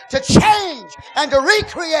Word to change and to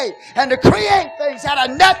recreate and to create things out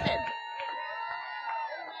of nothing.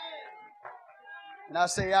 And I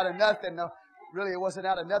say out of nothing, no, really it wasn't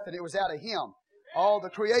out of nothing, it was out of Him. All the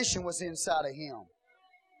creation was inside of Him.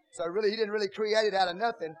 So really, He didn't really create it out of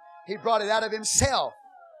nothing. He brought it out of Himself.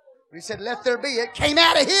 When He said, let there be, it came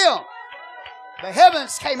out of Him. The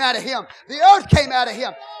heavens came out of Him. The earth came out of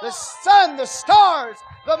Him. The sun, the stars,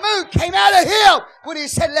 the moon came out of Him when He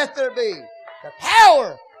said, let there be. The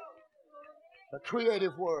power, the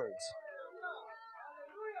creative words.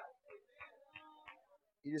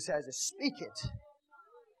 He just has to speak it.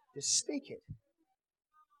 Just speak it.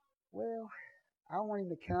 Well, I want Him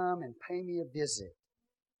to come and pay me a visit.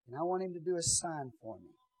 And I want Him to do a sign for me.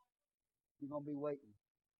 You're going to be waiting.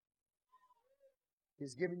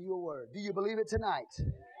 He's giving you a word. Do you believe it tonight?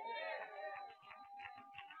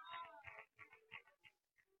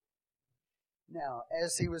 Now,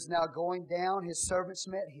 as he was now going down, his servants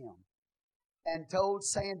met him and told,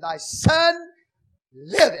 saying, thy son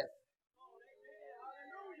liveth.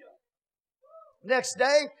 Next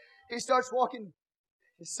day, he starts walking.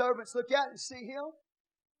 His servants look out and see him.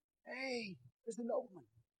 Hey, there's the nobleman.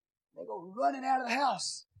 They go running out of the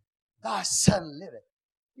house. Thy son liveth.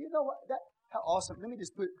 You know what? How awesome. Let me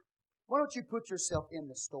just why don't you put yourself in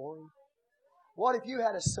the story? What if you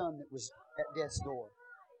had a son that was at death's door?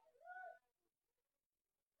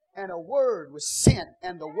 And a word was sent,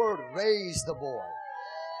 and the word raised the boy.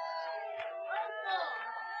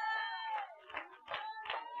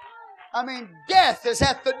 I mean, death is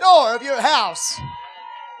at the door of your house.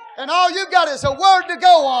 And all you got is a word to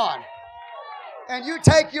go on. And you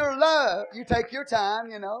take your love, you take your time,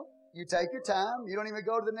 You take your time. You don't even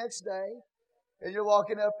go to the next day. And you're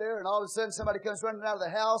walking up there, and all of a sudden somebody comes running out of the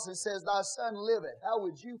house and says, thy son liveth. How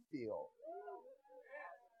would you feel?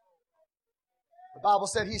 The Bible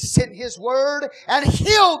said He sent His word and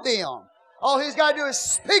healed them. All He's got to do is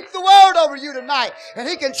speak the word over you tonight, and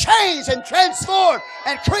He can change and transform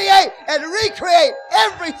and create and recreate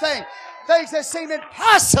everything. Things that seem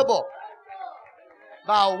impossible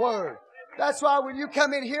by a word. That's why when you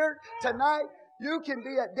come in here tonight, you can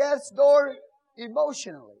be at death's door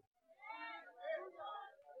emotionally.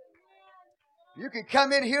 You can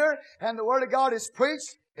come in here and the Word of God is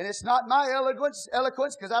preached, and it's not my eloquence,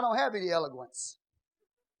 because I don't have any eloquence.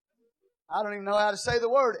 I don't even know how to say the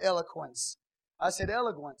word eloquence. I said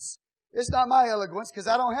eloquence. It's not my eloquence because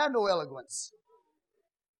I don't have no eloquence.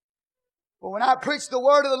 But when I preach the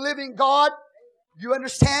Word of the living God, you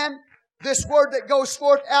understand this word that goes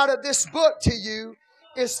forth out of this book to you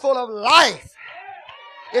is full of life.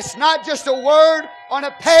 It's not just a word on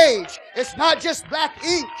a page. It's not just black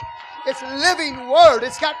ink. It's a living word.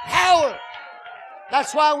 It's got power.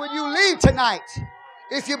 That's why when you leave tonight,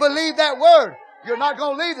 if you believe that word, you're not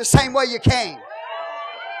going to leave the same way you came.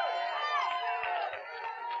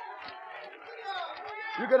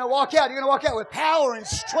 You're going to walk out. You're going to walk out with power and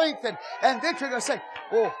strength and victory. You're going to say,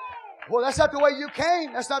 well, that's not the way you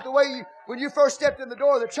came. That's not the way you, when you first stepped in the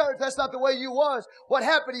door of the church, that's not the way you was. What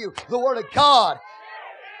happened to you? The Word of God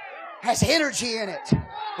has energy in it.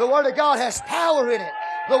 The Word of God has power in it.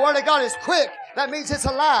 The Word of God is quick. That means it's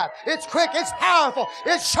alive. It's quick. It's powerful.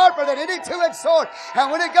 It's sharper than any two-edged sword. And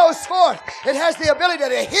when it goes forth, it has the ability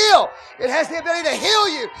to heal. It has the ability to heal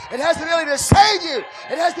you. It has the ability to save you.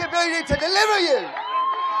 It has the ability to deliver you.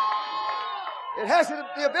 It has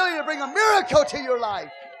the ability to bring a miracle to your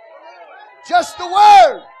life. Just the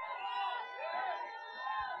Word.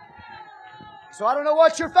 So I don't know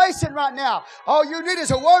what you're facing right now. All you need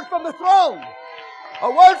is a word from the throne. A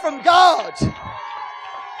word from God.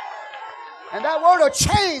 And that word will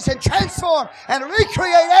change and transform and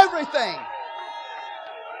recreate everything.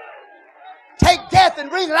 Take death and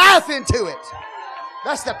bring life into it.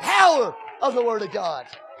 That's the power of the Word of God.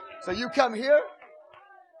 So you come here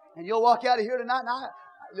and you'll walk out of here tonight. And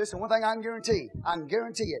listen, one thing I can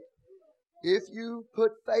guarantee it. If you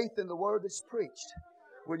put faith in the Word that's preached,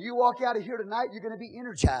 when you walk out of here tonight, you're going to be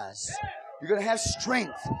energized. You're going to have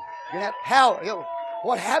strength. You're going to have power.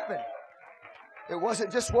 What happened? It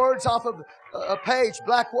wasn't just words off of a page,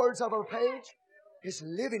 black words off of a page. It's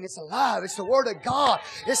living. It's alive. It's the Word of God.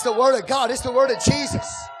 It's the Word of God. It's the Word of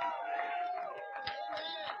Jesus.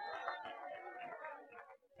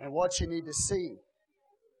 And what you need to see,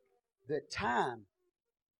 that time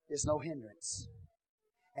is no hindrance.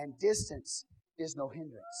 And distance is no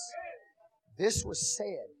hindrance. This was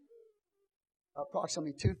said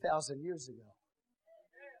approximately 2,000 years ago.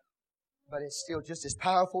 But it's still just as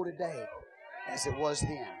powerful today as it was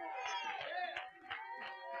then.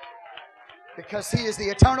 Because He is the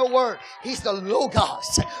eternal Word. He's the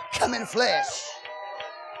Logos come in flesh.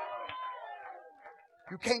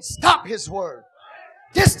 You can't stop His Word.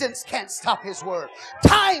 Distance can't stop His Word.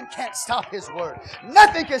 Time can't stop His Word.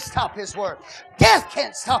 Nothing can stop His Word. Death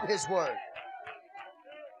can't stop His Word.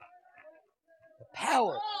 The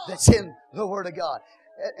power that's in the Word of God.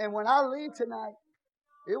 And when I leave tonight,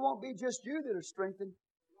 it won't be just you that are strengthened.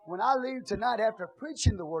 when I leave tonight after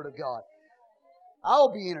preaching the Word of God,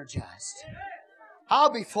 I'll be energized.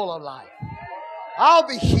 I'll be full of life. I'll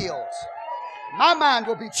be healed. My mind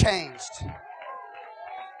will be changed.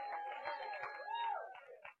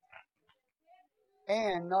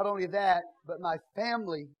 And not only that, but my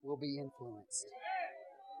family will be influenced.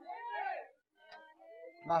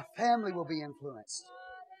 My family will be influenced.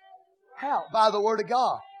 How? By the Word of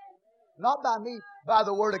God. Not by me, by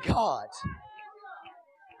the Word of God.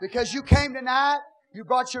 Because you came tonight, you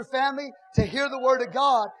brought your family to hear the Word of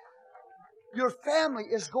God. Your family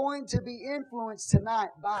is going to be influenced tonight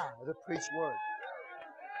by the preached Word.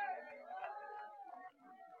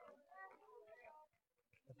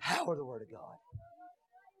 The power of the Word of God.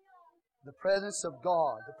 The presence of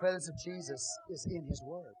God, the presence of Jesus is in His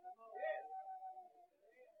Word.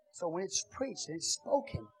 So when it's preached and it's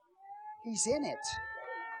spoken, He's in it.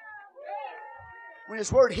 When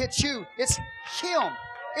His Word hits you, it's Him.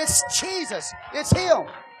 It's Jesus. It's Him.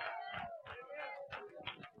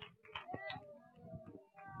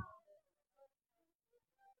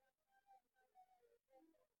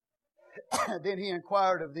 Then He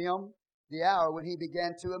inquired of them the hour when He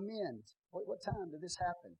began to amend. What time did this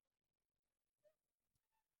happen?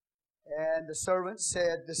 And the servant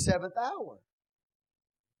said, the 7th hour.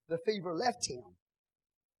 The fever left him.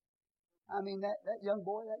 I mean, that young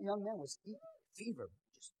boy, that young man was fever,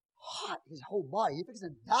 just hot, his whole body. He was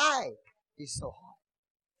going to die. He's so hot.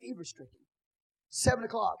 Fever stricken. 7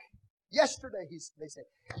 o'clock. Yesterday, they said.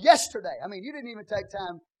 Yesterday. I mean, you didn't even take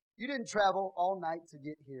time. You didn't travel all night to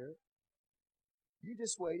get here. You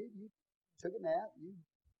just waited. You took a nap. You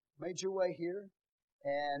made your way here.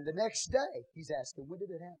 And the next day, he's asking, when did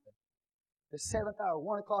it happen? The 7th hour,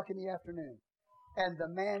 1 o'clock in the afternoon. And the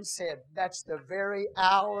man said, that's the very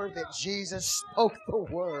hour that Jesus spoke the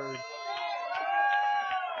word.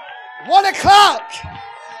 1 o'clock!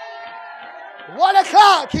 1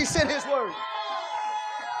 o'clock, He sent His word.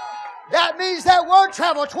 That means that word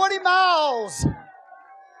traveled 20 miles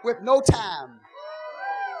with no time.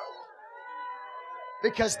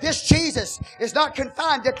 Because this Jesus is not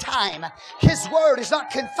confined to time. His word is not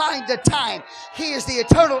confined to time. He is the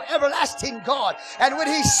eternal, everlasting God. And when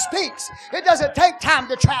He speaks, it doesn't take time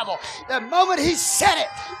to travel. The moment He said it,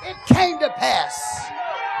 it came to pass.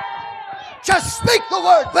 Just speak the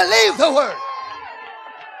word. Believe the word.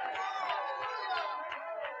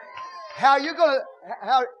 How you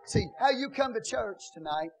come to church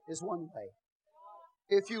tonight is one way.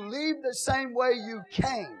 If you leave the same way you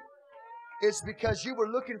came, it's because you were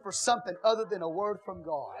looking for something other than a word from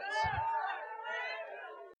God.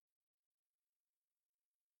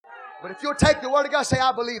 But if you'll take the word of God and say,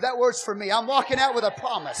 I believe that word's for me. I'm walking out with a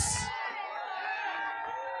promise.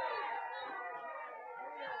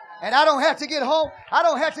 And I don't have to get home. I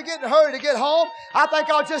don't have to get in a hurry to get home. I think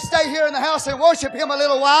I'll just stay here in the house and worship Him a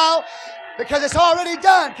little while because it's already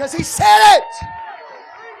done, because He said it.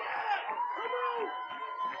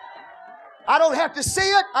 I don't have to see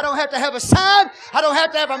it. I don't have to have a sign. I don't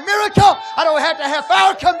have to have a miracle. I don't have to have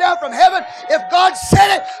fire come down from heaven. If God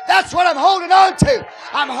said it, that's what I'm holding on to.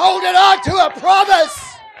 I'm holding on to a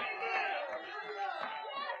promise.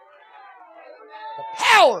 The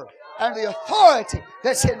power and the authority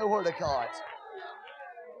that's in the Word of God.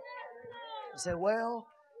 You say, well,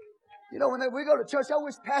 you know, when we go to church, I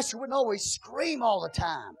wish Pastor wouldn't always scream all the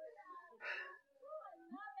time.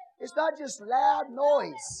 It's not just loud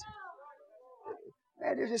noise.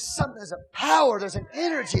 Man, there's just something, there's a power, there's an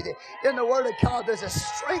energy in the Word of God. There's a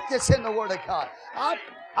strength that's in the Word of God.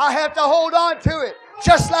 I have to hold on to it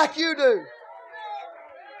just like you do.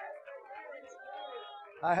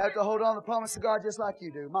 I have to hold on to the promise of God just like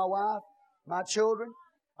you do. My wife, my children,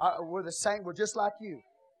 we're the same. We're just like you.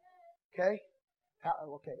 Okay?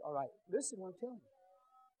 Okay, all right. Listen to what I'm telling you.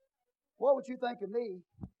 What would you think of me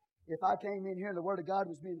if I came in here and the Word of God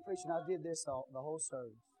was being preached and I did this the whole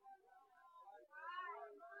service?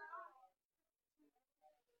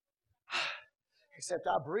 Except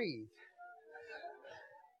I breathe.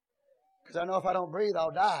 Because I know if I don't breathe,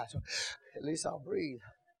 I'll die. So at least I'll breathe.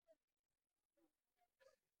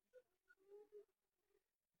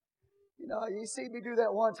 You know, you see me do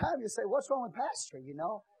that one time, you say, what's wrong with Pastor, you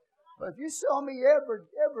know? But if you saw me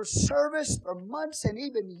ever service for months and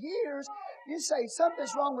even years, you say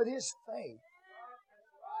something's wrong with his faith.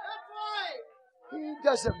 He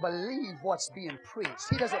doesn't believe what's being preached.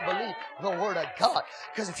 He doesn't believe the Word of God.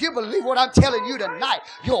 Because if you believe what I'm telling you tonight,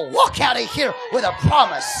 you'll walk out of here with a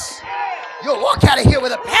promise. You'll walk out of here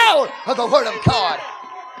with the power of the Word of God.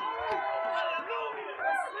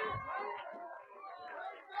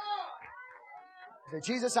 Say,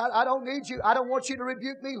 Jesus, I don't need you. I don't want you to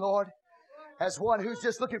rebuke me, Lord. as one who's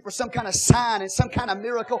just looking for some kind of sign and some kind of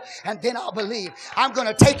miracle, and then I'll believe. I'm going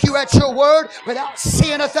to take you at your word without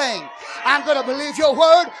seeing a thing. I'm going to believe your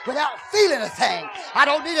word without feeling a thing. I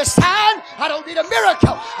don't need a sign. I don't need a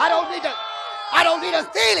miracle. I don't need a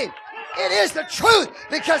feeling. It is the truth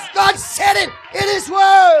because God said it in His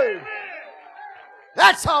word.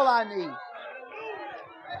 That's all I need.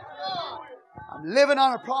 I'm living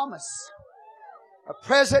on a promise. A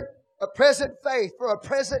present faith for a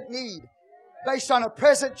present need based on a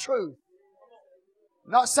present truth.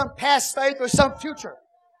 Not some past faith or some future.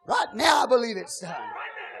 Right now I believe it's done.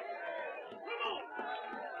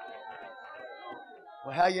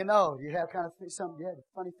 Well, how you know? Do you have kind of something? Do you have a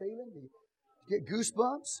funny feeling? Do you get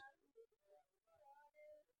goosebumps?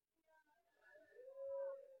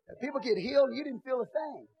 If people get healed and you didn't feel a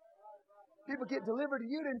thing. People get delivered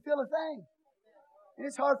and you didn't feel a thing. And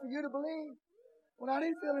it's hard for you to believe. Well, I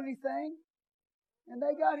didn't feel anything. And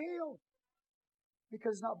they got healed.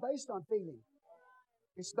 Because it's not based on feeling.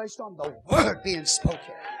 It's based on the word being spoken.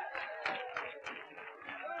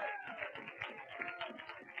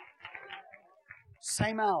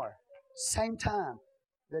 Same hour, same time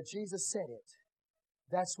that Jesus said it.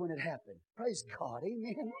 That's when it happened. Praise God.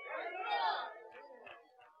 Amen.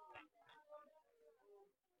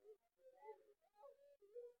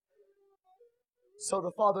 So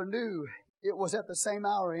the Father knew it was at the same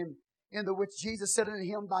hour in the which Jesus said unto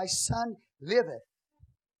him, Thy son liveth.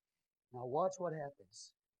 Now watch what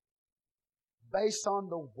happens. Based on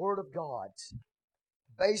the Word of God,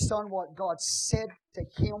 based on what God said to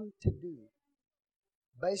him to do,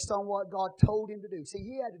 based on what God told him to do. See,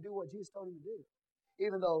 he had to do what Jesus told him to do.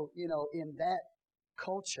 Even though, in that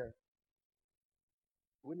culture,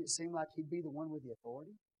 wouldn't it seem like he'd be the one with the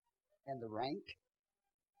authority and the rank?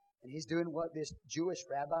 And he's doing what this Jewish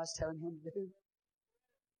rabbi's telling him to do.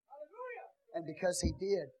 And because he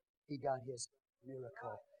did, he got his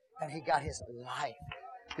miracle. And he got his life.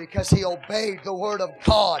 Because he obeyed the Word of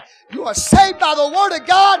God. You are saved by the Word of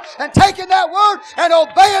God and taking that Word and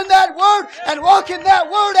obeying that Word and walking that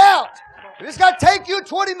Word out. It's got to take you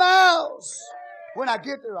 20 miles. When I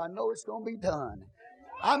get there, I know it's going to be done.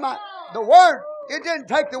 The Word, it didn't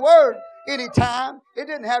take the Word any time. It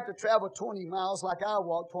didn't have to travel 20 miles like I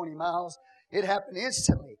walked 20 miles. It happened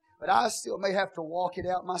instantly. But I still may have to walk it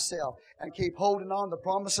out myself and keep holding on to the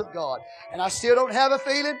promise of God. And I still don't have a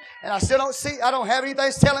feeling, and I don't have anything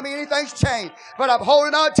that's telling me anything's changed. But I'm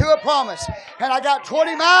holding on to a promise. And I got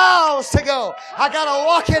 20 miles to go. I got to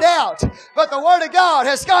walk it out. But the Word of God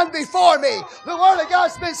has gone before me. The Word of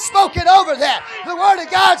God's been spoken over that. The Word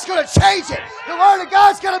of God's going to change it. The Word of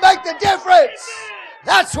God's going to make the difference.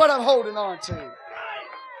 That's what I'm holding on to.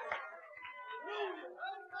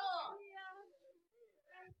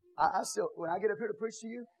 I still, when I get up here to preach to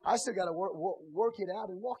you, I still got to work it out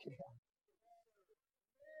and walk it out.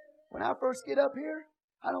 When I first get up here,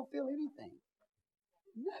 I don't feel anything.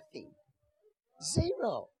 Nothing.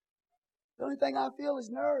 Zero. The only thing I feel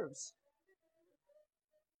is nerves.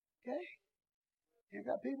 Okay? And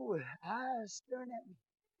I got people with eyes staring at me.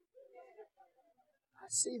 I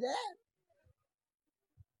see that.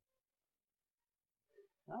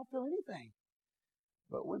 I don't feel anything.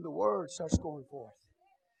 But when the Word starts going forth,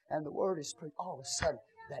 and the Word is preached, all of a sudden,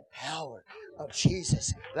 that power of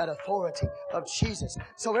Jesus, that authority of Jesus.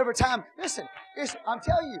 So every time, listen, I'm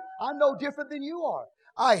telling you, I'm no different than you are.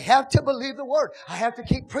 I have to believe the Word. I have to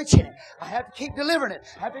keep preaching it. I have to keep delivering it.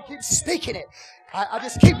 I have to keep speaking it. I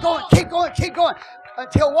just keep going.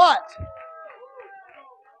 Until what?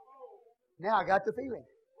 Now I got the feeling.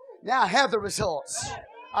 Now I have the results.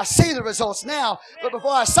 I see the results now, but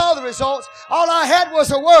before I saw the results, all I had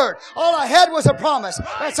was a word. All I had was a promise.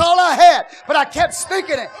 That's all I had. But I kept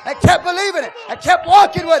speaking it. I kept believing it. I kept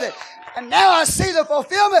walking with it. And now I see the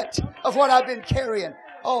fulfillment of what I've been carrying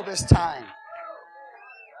all this time.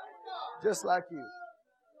 Just like you.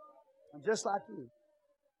 I'm just like you.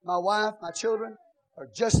 My wife, my children are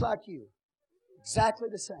just like you. Exactly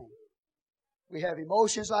the same. We have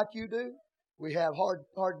emotions like you do. We have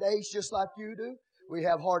hard days just like you do. We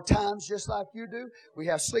have hard times just like you do. We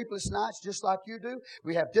have sleepless nights just like you do.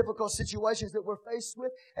 We have difficult situations that we're faced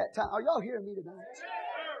with at times. Are y'all hearing me tonight?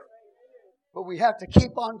 But we have to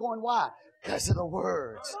keep on going. Why? Because of the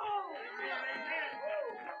words.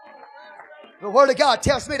 The Word of God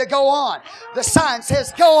tells me to go on. The sign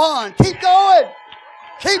says go on. Keep going.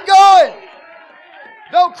 Keep going.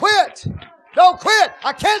 Don't quit. Don't quit.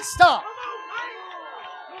 I can't stop.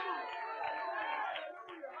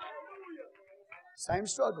 Same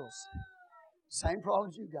struggles. Same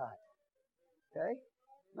problems you got. Okay?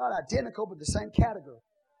 Not identical, but the same category.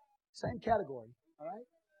 Same category. All right?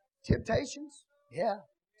 Temptations? Yeah.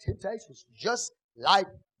 Temptations just like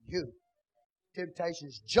you.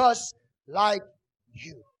 Temptations just like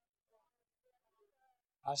you.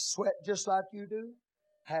 I sweat just like you do.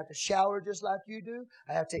 I have to shower just like you do.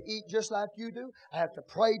 I have to eat just like you do. I have to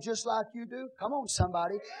pray just like you do. Come on,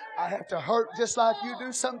 somebody. I have to hurt just like you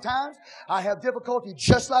do sometimes. I have difficulty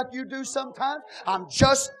just like you do sometimes. I'm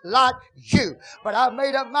just like you. But I've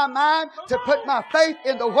made up my mind to put my faith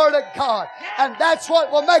in the Word of God. And that's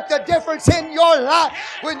what will make the difference in your life.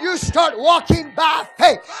 When you start walking by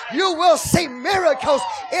faith, you will see miracles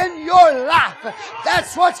in your life.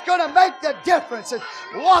 That's what's going to make the difference. Is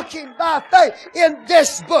walking by faith in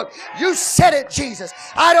this book. You said it, Jesus.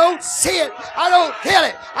 I don't see it. I don't feel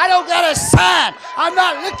it. I don't got a sign. I'm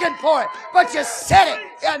not looking for it. But you said it.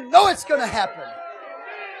 I know it's going to happen.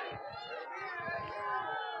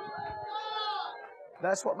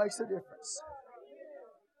 That's what makes the difference.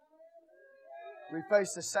 We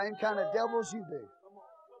face the same kind of devils you do.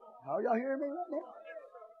 Are y'all hearing me right now?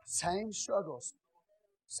 Same struggles.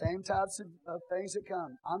 Same types of things that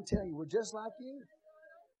come. I'm telling you, we're just like you.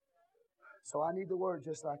 So I need the Word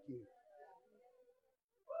just like you.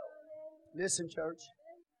 Listen, church.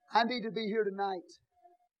 I need to be here tonight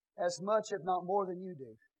as much, if not more, than you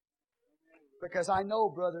do. Because I know,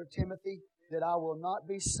 Brother Timothy, that I will not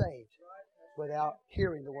be saved without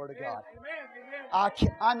hearing the Word of God.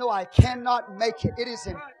 I know I cannot make it. It is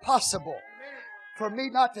impossible for me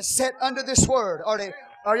not to sit under this Word.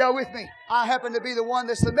 Are y'all with me? I happen to be the one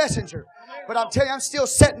that's the messenger. But I'm telling you, I'm still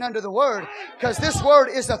sitting under the Word because this Word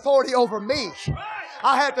is authority over me.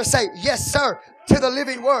 I have to say, yes, sir, to the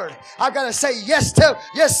living Word. I've got to say, yes,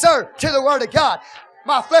 sir, to the Word of God.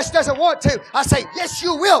 My flesh doesn't want to. I say, yes,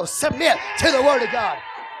 you will submit to the Word of God.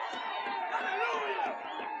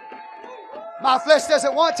 My flesh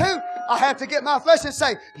doesn't want to. I have to get my flesh and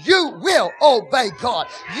say, you will obey God.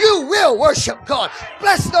 You will worship God.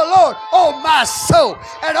 Bless the Lord, oh my soul,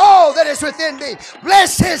 and all that is within me.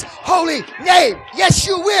 Bless His holy name. Yes,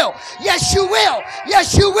 you will. Yes, you will.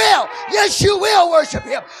 Yes, you will. Yes, you will worship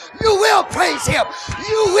Him. You will praise Him.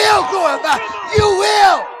 You will glorify. You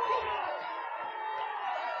will.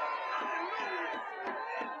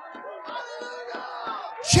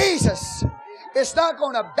 Jesus is not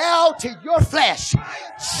going to bow to your flesh.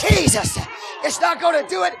 Jesus is not going to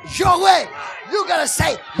do it your way. You got to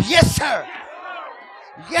say, yes, sir.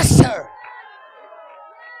 Yes, sir.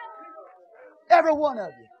 Every one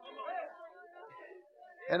of you.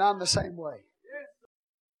 And I'm the same way.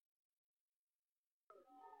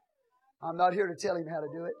 I'm not here to tell Him how to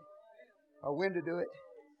do it, or when to do it,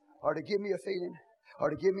 or to give me a feeling, or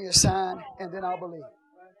to give me a sign, and then I'll believe.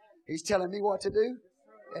 He's telling me what to do,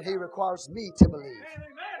 and He requires me to believe.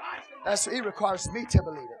 He requires me to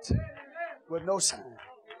believe it with no sign.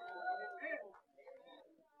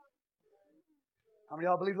 How many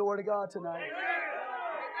of y'all believe the Word of God tonight?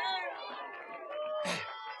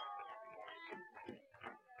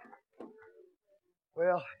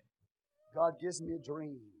 Well, God gives me a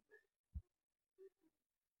dream.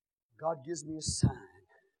 God gives me a sign.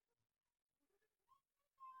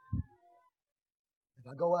 If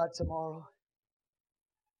I go out tomorrow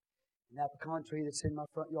and that pecan tree that's in my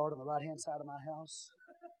front yard on the right-hand side of my house,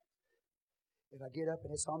 if I get up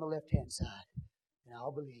and it's on the left-hand side, then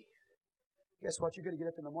I'll believe. Guess what? You're going to get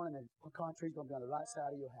up in the morning and the pecan tree's going to be on the right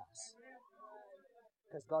side of your house.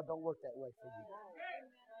 Because God don't work that way for you.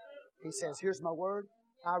 He says, here's my word.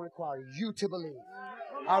 I require you to believe.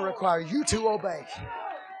 I require you to obey.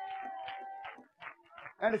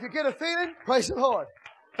 And if you get a feeling, praise the Lord.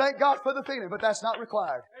 Thank God for the feeling, but that's not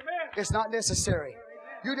required. It's not necessary.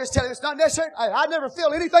 You just tell Him it's not necessary. I never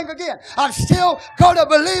feel anything again. I'm still going to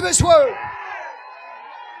believe His word.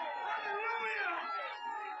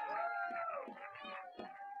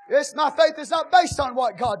 My faith is not based on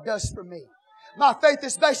what God does for me. My faith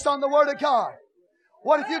is based on the Word of God.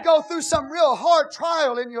 What if you go through some real hard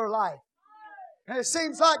trial in your life? And it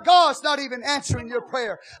seems like God's not even answering your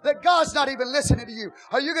prayer. That God's not even listening to you.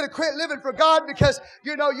 Are you going to quit living for God because,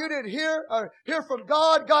 you didn't hear from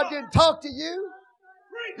God? God didn't talk to you?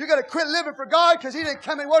 You're going to quit living for God because He didn't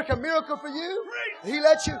come and work a miracle for you? He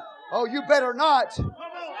let you? Oh, you better not.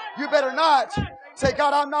 You better not. Say,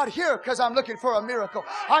 God, I'm not here because I'm looking for a miracle.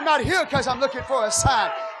 I'm not here because I'm looking for a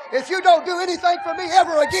sign. If you don't do anything for me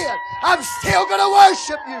ever again, I'm still going to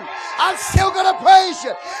worship you. I'm still going to praise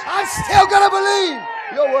you. I'm still going to believe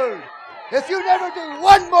your word. If you never do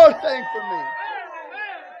one more thing for me.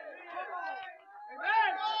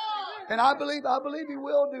 And I believe He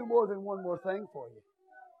will do more than one more thing for you.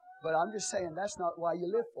 But I'm just saying that's not why you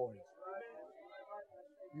live for Him.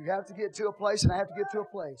 You have to get to a place, and I have to get to a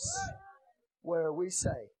place where we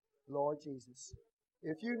say, Lord Jesus,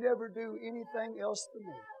 If you never do anything else for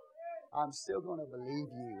me, I'm still going to believe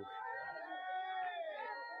you.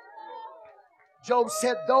 Job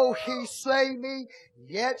said, though he slay me,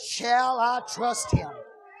 yet shall I trust him.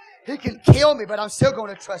 He can kill me, but I'm still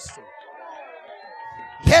going to trust him.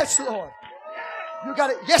 Yes, Lord. You got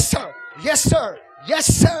it. Yes, sir. Yes, sir. Yes,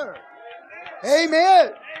 sir.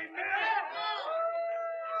 Amen.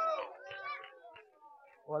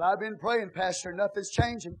 Well, I've been praying, Pastor. Nothing's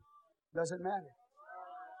changing. Doesn't matter.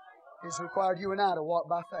 It's required you and I to walk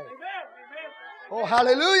by faith. Oh,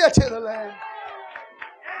 hallelujah to the Lamb.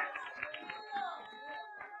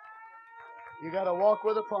 You got to walk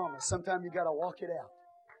with a promise. Sometimes you got to walk it out.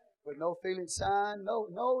 With no feeling sign, no,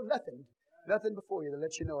 nothing. Nothing before you to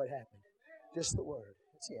let you know it happened. Just the Word.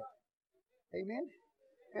 That's it. Amen?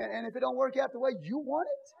 And if it don't work out the way you want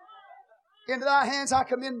it, into thy hands I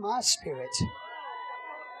commend my spirit.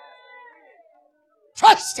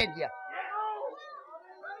 Trust in you.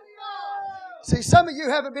 See, some of you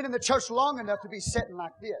haven't been in the church long enough to be sitting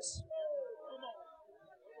like this.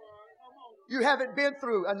 You haven't been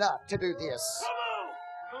through enough to do this.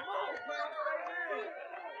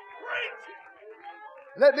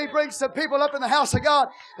 Let me bring some people up in the house of God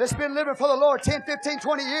that's been living for the Lord 10, 15,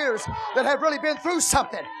 20 years that have really been through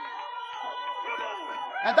something.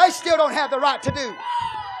 And they still don't have the right to do.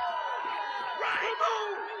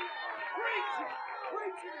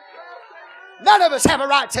 None of us have a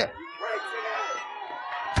right to.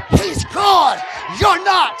 He's God. You're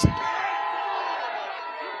not.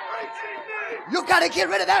 You've got to get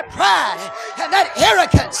rid of that pride and that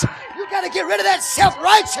arrogance. You've got to get rid of that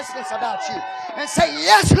self-righteousness about you and say,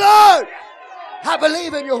 yes, Lord, I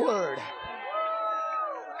believe in your word.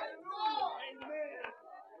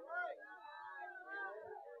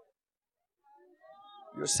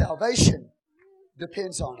 Your salvation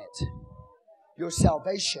depends on it. Your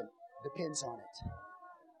salvation depends on it.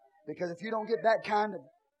 Because if you don't get that kind of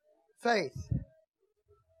faith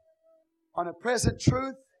on a present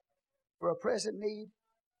truth for a present need,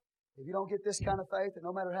 if you don't get this kind of faith, and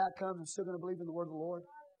no matter how it comes, I'm still going to believe in the word of the Lord.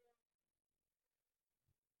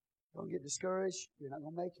 Don't get discouraged. You're not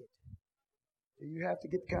going to make it. You have to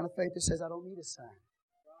get the kind of faith that says, I don't need a sign.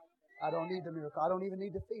 I don't need the miracle. I don't even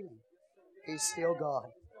need the feeling. He's still God.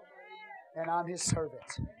 And I'm His servant.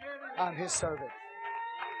 I'm His servant.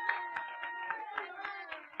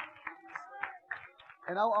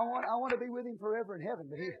 And I want to be with Him forever in heaven.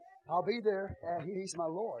 But I'll be there. He's my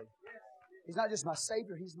Lord. He's not just my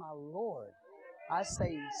Savior. He's my Lord. I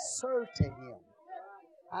say, sir to Him.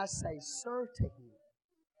 I say, sir to Him.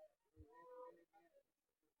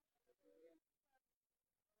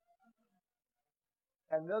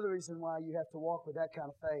 And another reason why you have to walk with that kind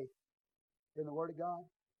of faith in the Word of God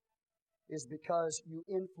is because you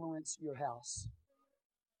influence your house.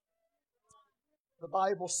 The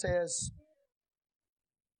Bible says,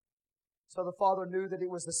 so the Father knew that it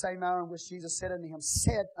was the same hour in which Jesus said unto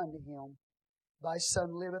him, Thy Son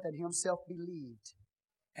liveth, and Himself believed,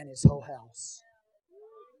 and His whole house.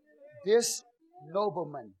 This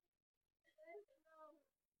nobleman,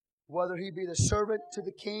 whether he be the servant to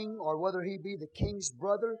the king or whether he be the king's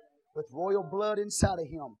brother with royal blood inside of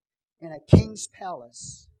him in a king's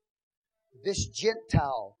palace, this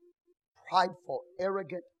Gentile, prideful,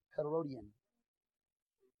 arrogant Herodian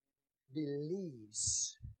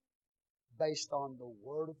believes based on the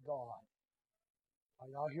Word of God. Are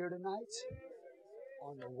y'all here tonight?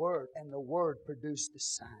 On the Word. And the Word produced the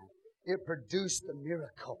sign. It produced the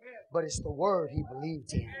miracle. But it's the Word he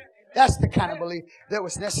believed in. That's the kind of belief that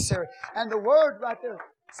was necessary. And the Word right there.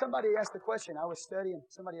 Somebody asked the question. I was studying.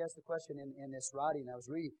 Somebody asked the question in this writing I was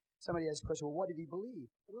reading. Somebody asked the question, well, what did he believe?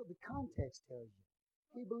 Well, the context tells you.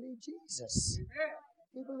 He believed Jesus.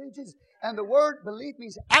 He believed Jesus. And the word belief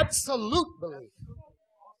means absolute belief.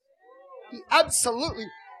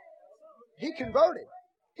 He converted.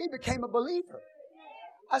 He became a believer.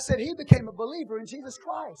 I said he became a believer in Jesus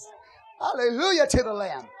Christ. Hallelujah to the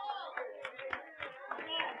Lamb.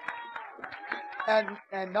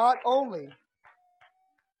 And not only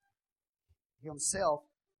himself,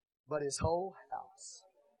 but his whole house.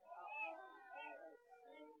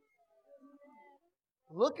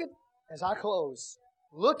 As I close,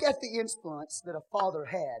 look at the influence that a father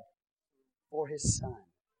had for his son.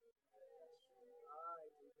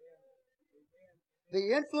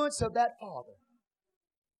 The influence of that father.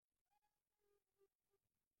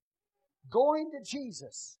 Going to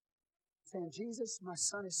Jesus, saying, Jesus, my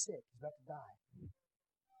son is sick. He's about to die.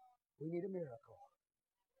 We need a miracle.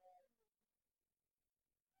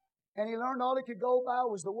 And he learned all he could go by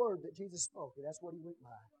was the word that Jesus spoke. And that's what he went by.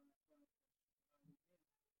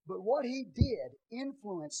 But what he did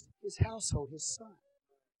influenced his household, his son.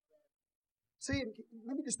 See,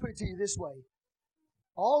 let me just put it to you this way.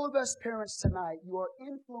 All of us parents tonight, you are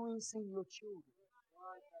influencing your children.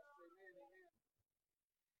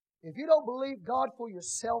 If you don't believe God for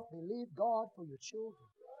yourself, believe God for your children.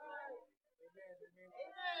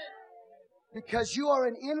 Because you are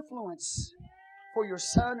an influence for your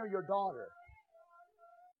son or your daughter,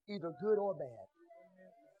 either good or bad.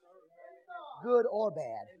 Good or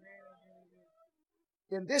bad.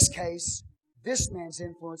 In this case, this man's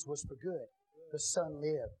influence was for good. The son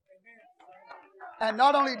lived. And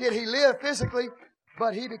not only did he live physically,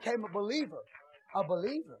 but he became a believer. A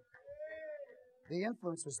believer. The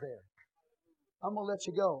influence was there. I'm going to let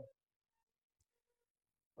you go.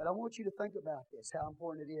 But I want you to think about this, how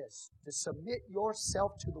important it is to submit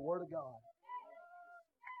yourself to the Word of God.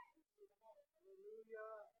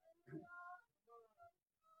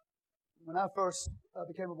 When I first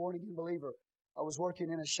became a born-again believer, I was working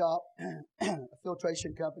in a shop, a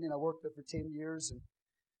filtration company, and I worked there for 10 years. And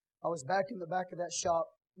I was back in the back of that shop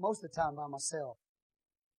most of the time by myself.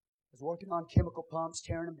 I was working on chemical pumps,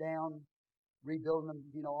 tearing them down, rebuilding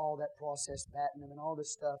them, all that process, batting them and all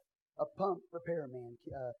this stuff. A pump repairman,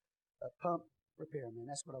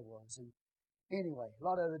 that's what I was. And anyway, a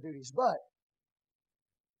lot of other duties. But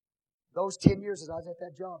those 10 years that I was at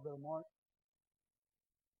that job, Brother Mark,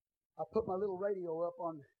 I put my little radio up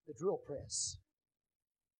on the drill press.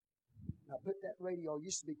 And I put that radio, it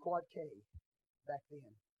used to be Quad K back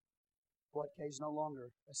then. Quad K is no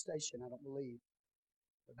longer a station, I don't believe.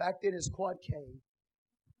 But back then it's Quad K.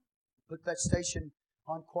 Put that station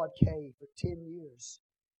on Quad K for 10 years.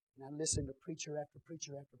 And I listened to preacher after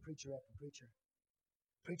preacher after preacher after preacher.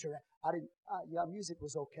 Music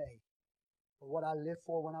was okay. But what I lived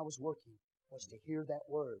for when I was working was to hear that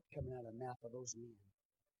word coming out of the mouth of those men.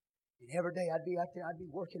 And every day I'd be out there, I'd be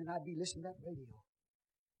working, and I'd be listening to that radio.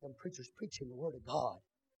 Them preachers preaching the Word of God.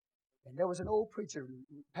 And there was an old preacher,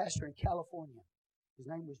 pastor in California. His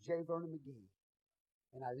name was J. Vernon McGee.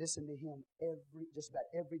 And I listened to him just about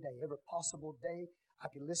every day. Every possible day I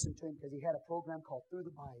could listen to him because he had a program called Through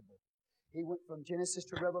the Bible. He went from Genesis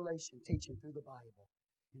to Revelation teaching through the Bible.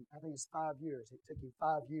 And I think it's 5 years. It took him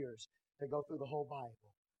 5 years to go through the whole Bible.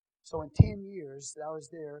 So in 10 years that I was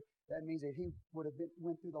there, that means that he would have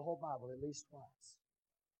went through the whole Bible at least twice.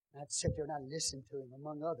 And I'd sit there and I'd listen to him,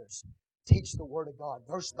 among others, teach the Word of God,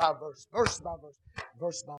 verse by verse, verse by verse,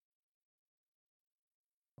 verse by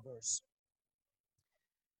verse.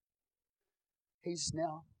 He's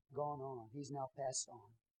now gone on. He's now passed on.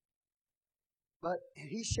 But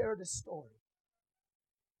he shared a story.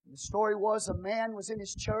 And the story was a man was in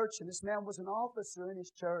his church, and this man was an officer in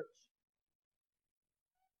his church.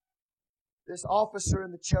 This officer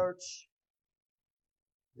in the church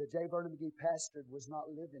that J. Vernon McGee pastored was not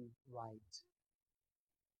living right.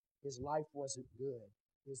 His life wasn't good,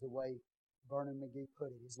 is the way Vernon McGee put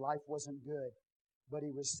it. His life wasn't good, but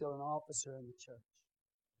he was still an officer in the church.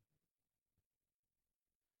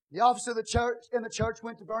 The officer of the church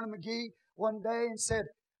went to Vernon McGee one day and said,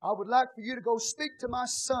 I would like for you to go speak to my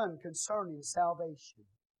son concerning salvation.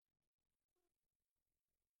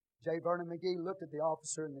 J. Vernon McGee looked at the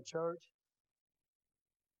officer in the church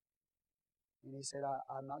and he said,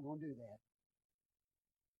 I'm not going to do that.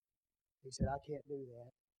 He said, I can't do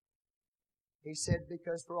that. He said,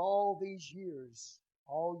 because for all these years,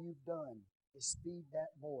 all you've done is feed that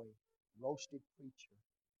boy roasted preacher.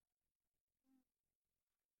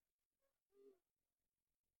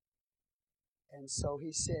 And so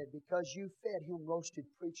he said, because you fed him roasted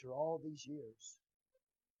preacher all these years,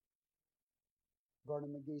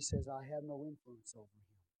 Vernon McGee says, I have no influence over him.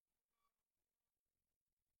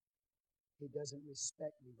 He doesn't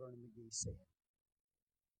respect me, Vernon McGee said.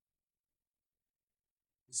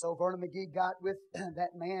 And so Vernon McGee got with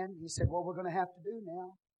that man. He said, what we're going to have to do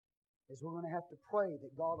now is we're going to have to pray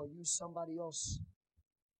that God will use somebody else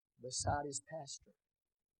beside his pastor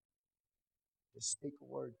to speak a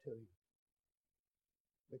word to him.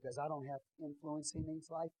 Because I don't have influence in his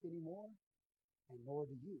life anymore, and nor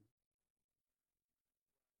do you.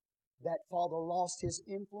 That father lost his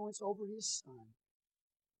influence over his son.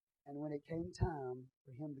 And when it came time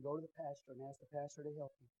for him to go to the pastor and ask the pastor to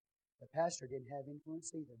help him, the pastor didn't have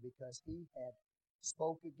influence either because he had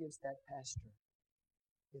spoke against that pastor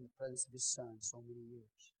in the presence of his son so many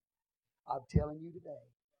years. I'm telling you today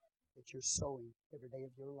that you're sowing every day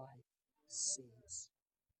of your life seeds.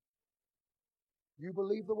 You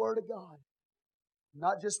believe the Word of God,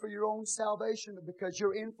 not just for your own salvation, but because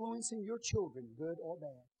you're influencing your children, good or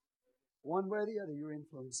bad. One way or the other, you're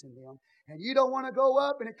influencing them. And you don't want to go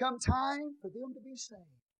up and it come time for them to be saved.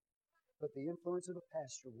 But the influence of the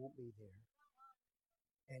pastor won't be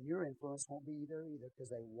there. And your influence won't be there either because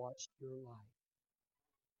they watched your life.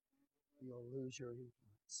 You'll lose your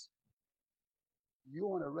influence. You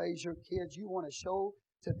want to raise your kids. You want to show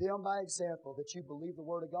to them by example that you believe the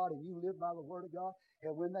Word of God and you live by the Word of God.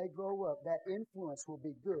 And when they grow up, that influence will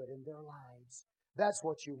be good in their lives. That's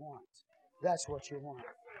what you want. That's what you want.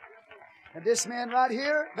 And this man right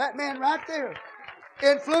here, that man right there,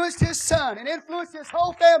 influenced his son and influenced his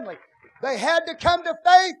whole family. They had to come to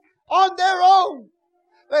faith on their own.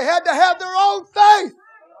 They had to have their own faith.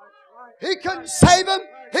 He couldn't save them.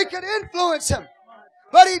 He could influence them.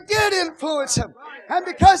 But he did influence them. And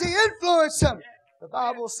because he influenced them, the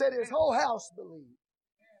Bible said his whole house believed.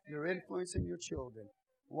 You're influencing your children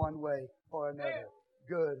one way or another,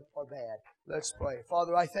 good or bad. Let's pray.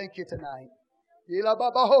 Father, I thank you tonight.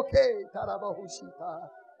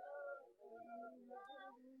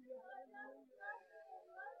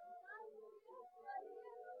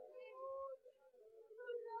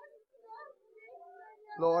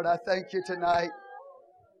 Lord, I thank you tonight